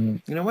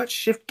 and you know what?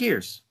 Shift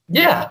gears.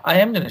 Yeah, I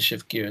am going to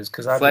shift gears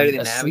because I'm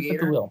asleep at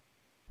the wheel.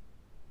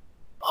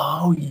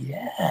 Oh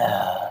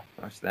yeah,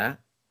 watch that.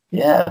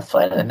 Yeah,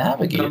 Flight of the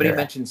Navigator. Somebody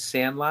mentioned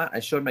Sandlot. I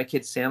showed my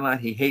kid Sandlot.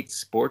 He hates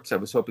sports. I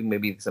was hoping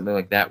maybe something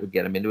like that would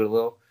get him into it a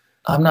little.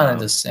 I'm not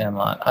into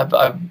Sandlot. I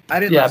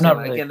didn't. Yeah, I'm not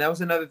really. Again, that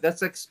was another.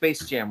 That's like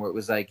Space Jam, where it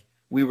was like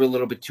we were a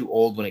little bit too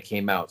old when it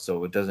came out,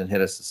 so it doesn't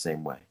hit us the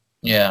same way.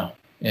 Yeah.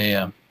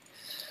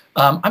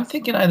 I'm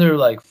thinking either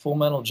like Full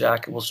Metal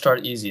Jacket. We'll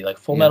start easy, like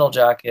Full Metal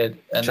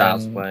Jacket, and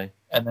Child's Play,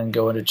 and then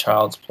go into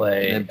Child's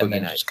Play, and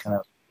then just kind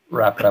of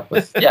wrap it up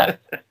with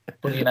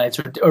Boogie Nights,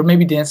 or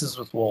maybe Dances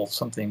with Wolves,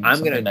 something.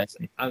 Nice.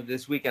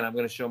 This weekend I'm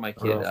gonna show my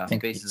kid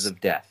Faces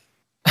of Death.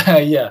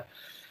 Yeah,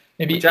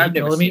 maybe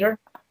 8mm.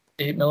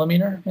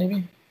 8mm,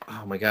 maybe.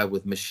 Oh my God,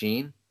 with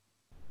Machine.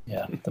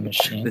 Yeah, the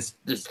Machine.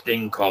 this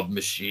thing called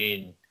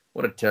Machine.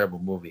 What a terrible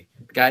movie.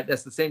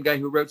 That's the same guy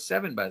who wrote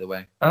Seven, by the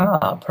way.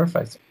 Ah,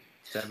 perfect.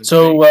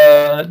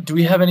 So, do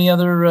we have any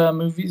other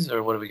movies,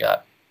 or what do we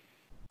got?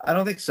 I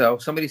don't think so.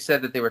 Somebody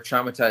said that they were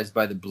traumatized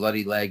by the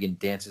bloody leg in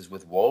Dances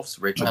with Wolves.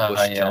 Rachel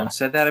Bush-Jones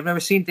said that. I've never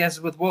seen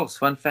Dances with Wolves.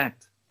 Fun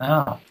fact.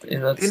 Oh, it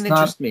didn't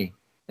interest me.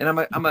 And I'm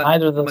a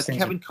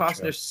Kevin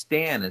Costner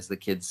stan, as the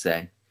kids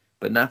say,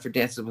 but not for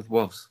Dances with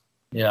Wolves.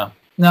 Yeah.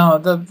 No,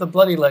 the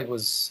bloody leg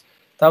was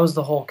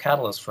the whole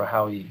catalyst for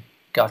how he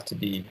got to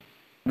be.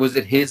 Was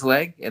it his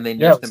leg, and they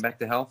nursed him back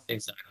to health?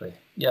 Exactly.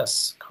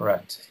 Yes,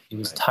 correct. He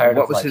was tired.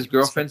 What was his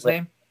girlfriend's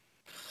name?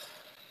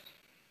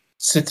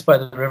 Sits by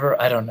the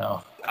river. I don't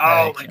know.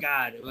 Oh my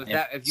God!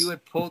 If you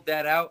had pulled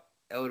that out,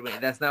 that would have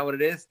been. That's not what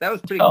it is. That was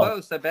pretty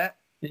close, I bet.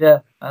 Yeah,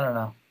 I don't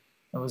know.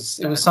 It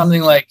was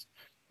something like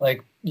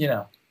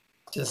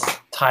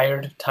just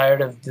tired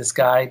of this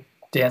guy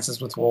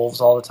dances with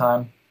wolves all the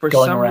time. For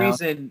some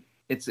reason,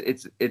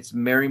 it's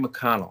Mary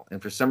McConnell,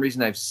 and for some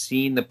reason, I've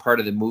seen the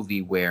part of the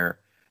movie where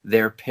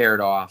they're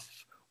paired off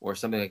or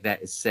something like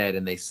that is said,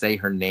 and they say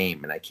her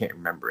name, and I can't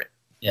remember it.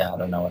 Yeah, I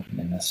don't know what her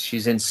name is.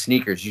 She's in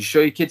Sneakers. You show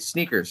your kids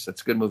Sneakers.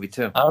 That's a good movie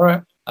too. All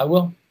right, I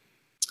will.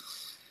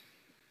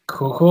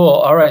 Cool.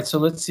 All right, so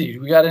let's see.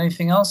 We got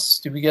anything else?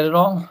 Did we get it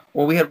all?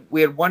 Well, we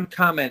had one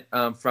comment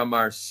from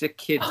our Sick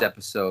Kids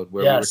episode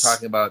where we were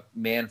talking about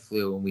man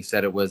flu, and we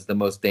said it was the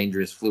most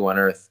dangerous flu on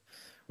earth.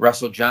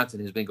 Russell Johnson,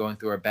 who's been going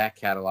through our back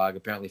catalog,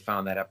 apparently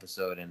found that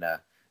episode, and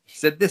he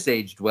said this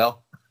aged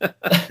well.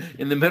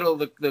 In the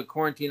middle of the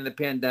quarantine and the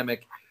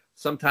pandemic,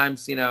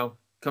 sometimes,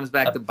 comes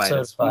back to bite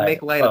us. We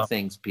make light of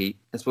things, Pete.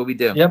 That's what we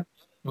do. Yep,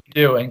 we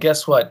do. And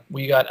guess what?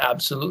 We got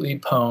absolutely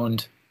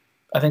pwned.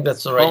 I think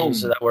that's the right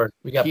use of that word.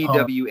 We got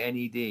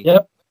PWNED.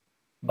 Yep,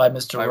 by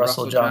Mr.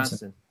 Russell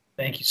Johnson.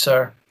 Thank you,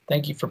 sir.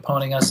 Thank you for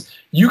pwning us.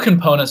 You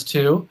can pwn us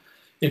too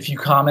if you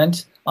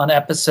comment on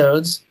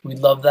episodes. We'd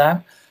love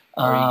that.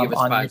 Or you give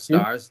us 5 YouTube.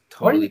 Stars.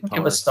 Totally, or you can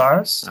give us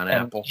stars on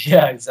Apple.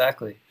 Yeah,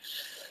 exactly.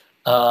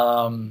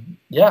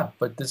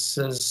 But this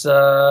is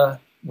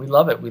we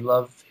love it. We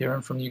love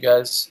hearing from you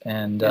guys,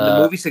 and the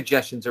movie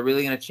suggestions are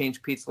really going to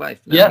change Pete's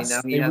life.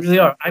 Yes, they really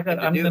are. I'm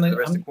going the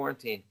rest of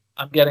quarantine.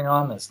 I'm getting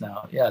on this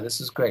now. Yeah,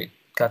 this is great.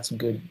 Got some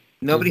good.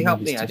 Nobody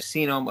helped me.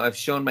 I've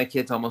shown my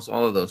kids almost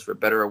all of those, for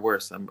better or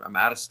worse. I'm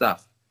out of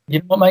stuff. You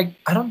know what, Mike?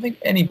 I don't think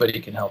anybody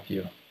can help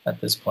you at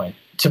this point.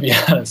 To be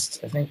honest,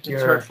 I think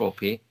it's hurtful,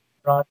 Pete.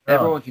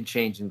 Everyone can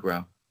change and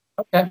grow.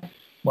 Okay.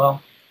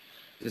 Well,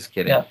 just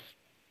kidding. Yeah.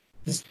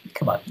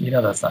 Come on,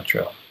 that's not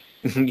true.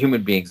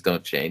 Human beings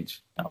don't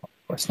change. No, of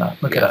course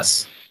not. Look at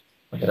us.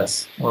 Look at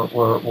us. We're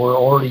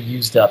already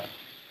used up.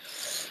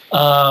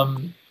 All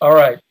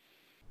right.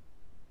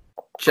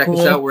 Check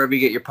us out wherever you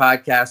get your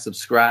podcast.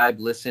 Subscribe,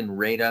 listen,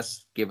 rate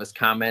us, give us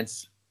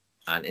comments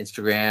on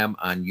Instagram,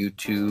 on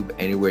YouTube,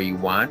 anywhere you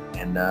want,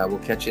 and we'll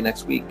catch you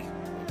next week.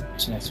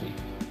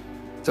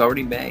 It's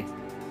already May.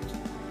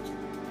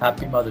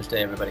 Happy Mother's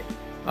Day, everybody.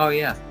 Oh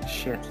yeah,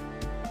 shit.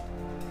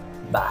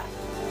 Bye.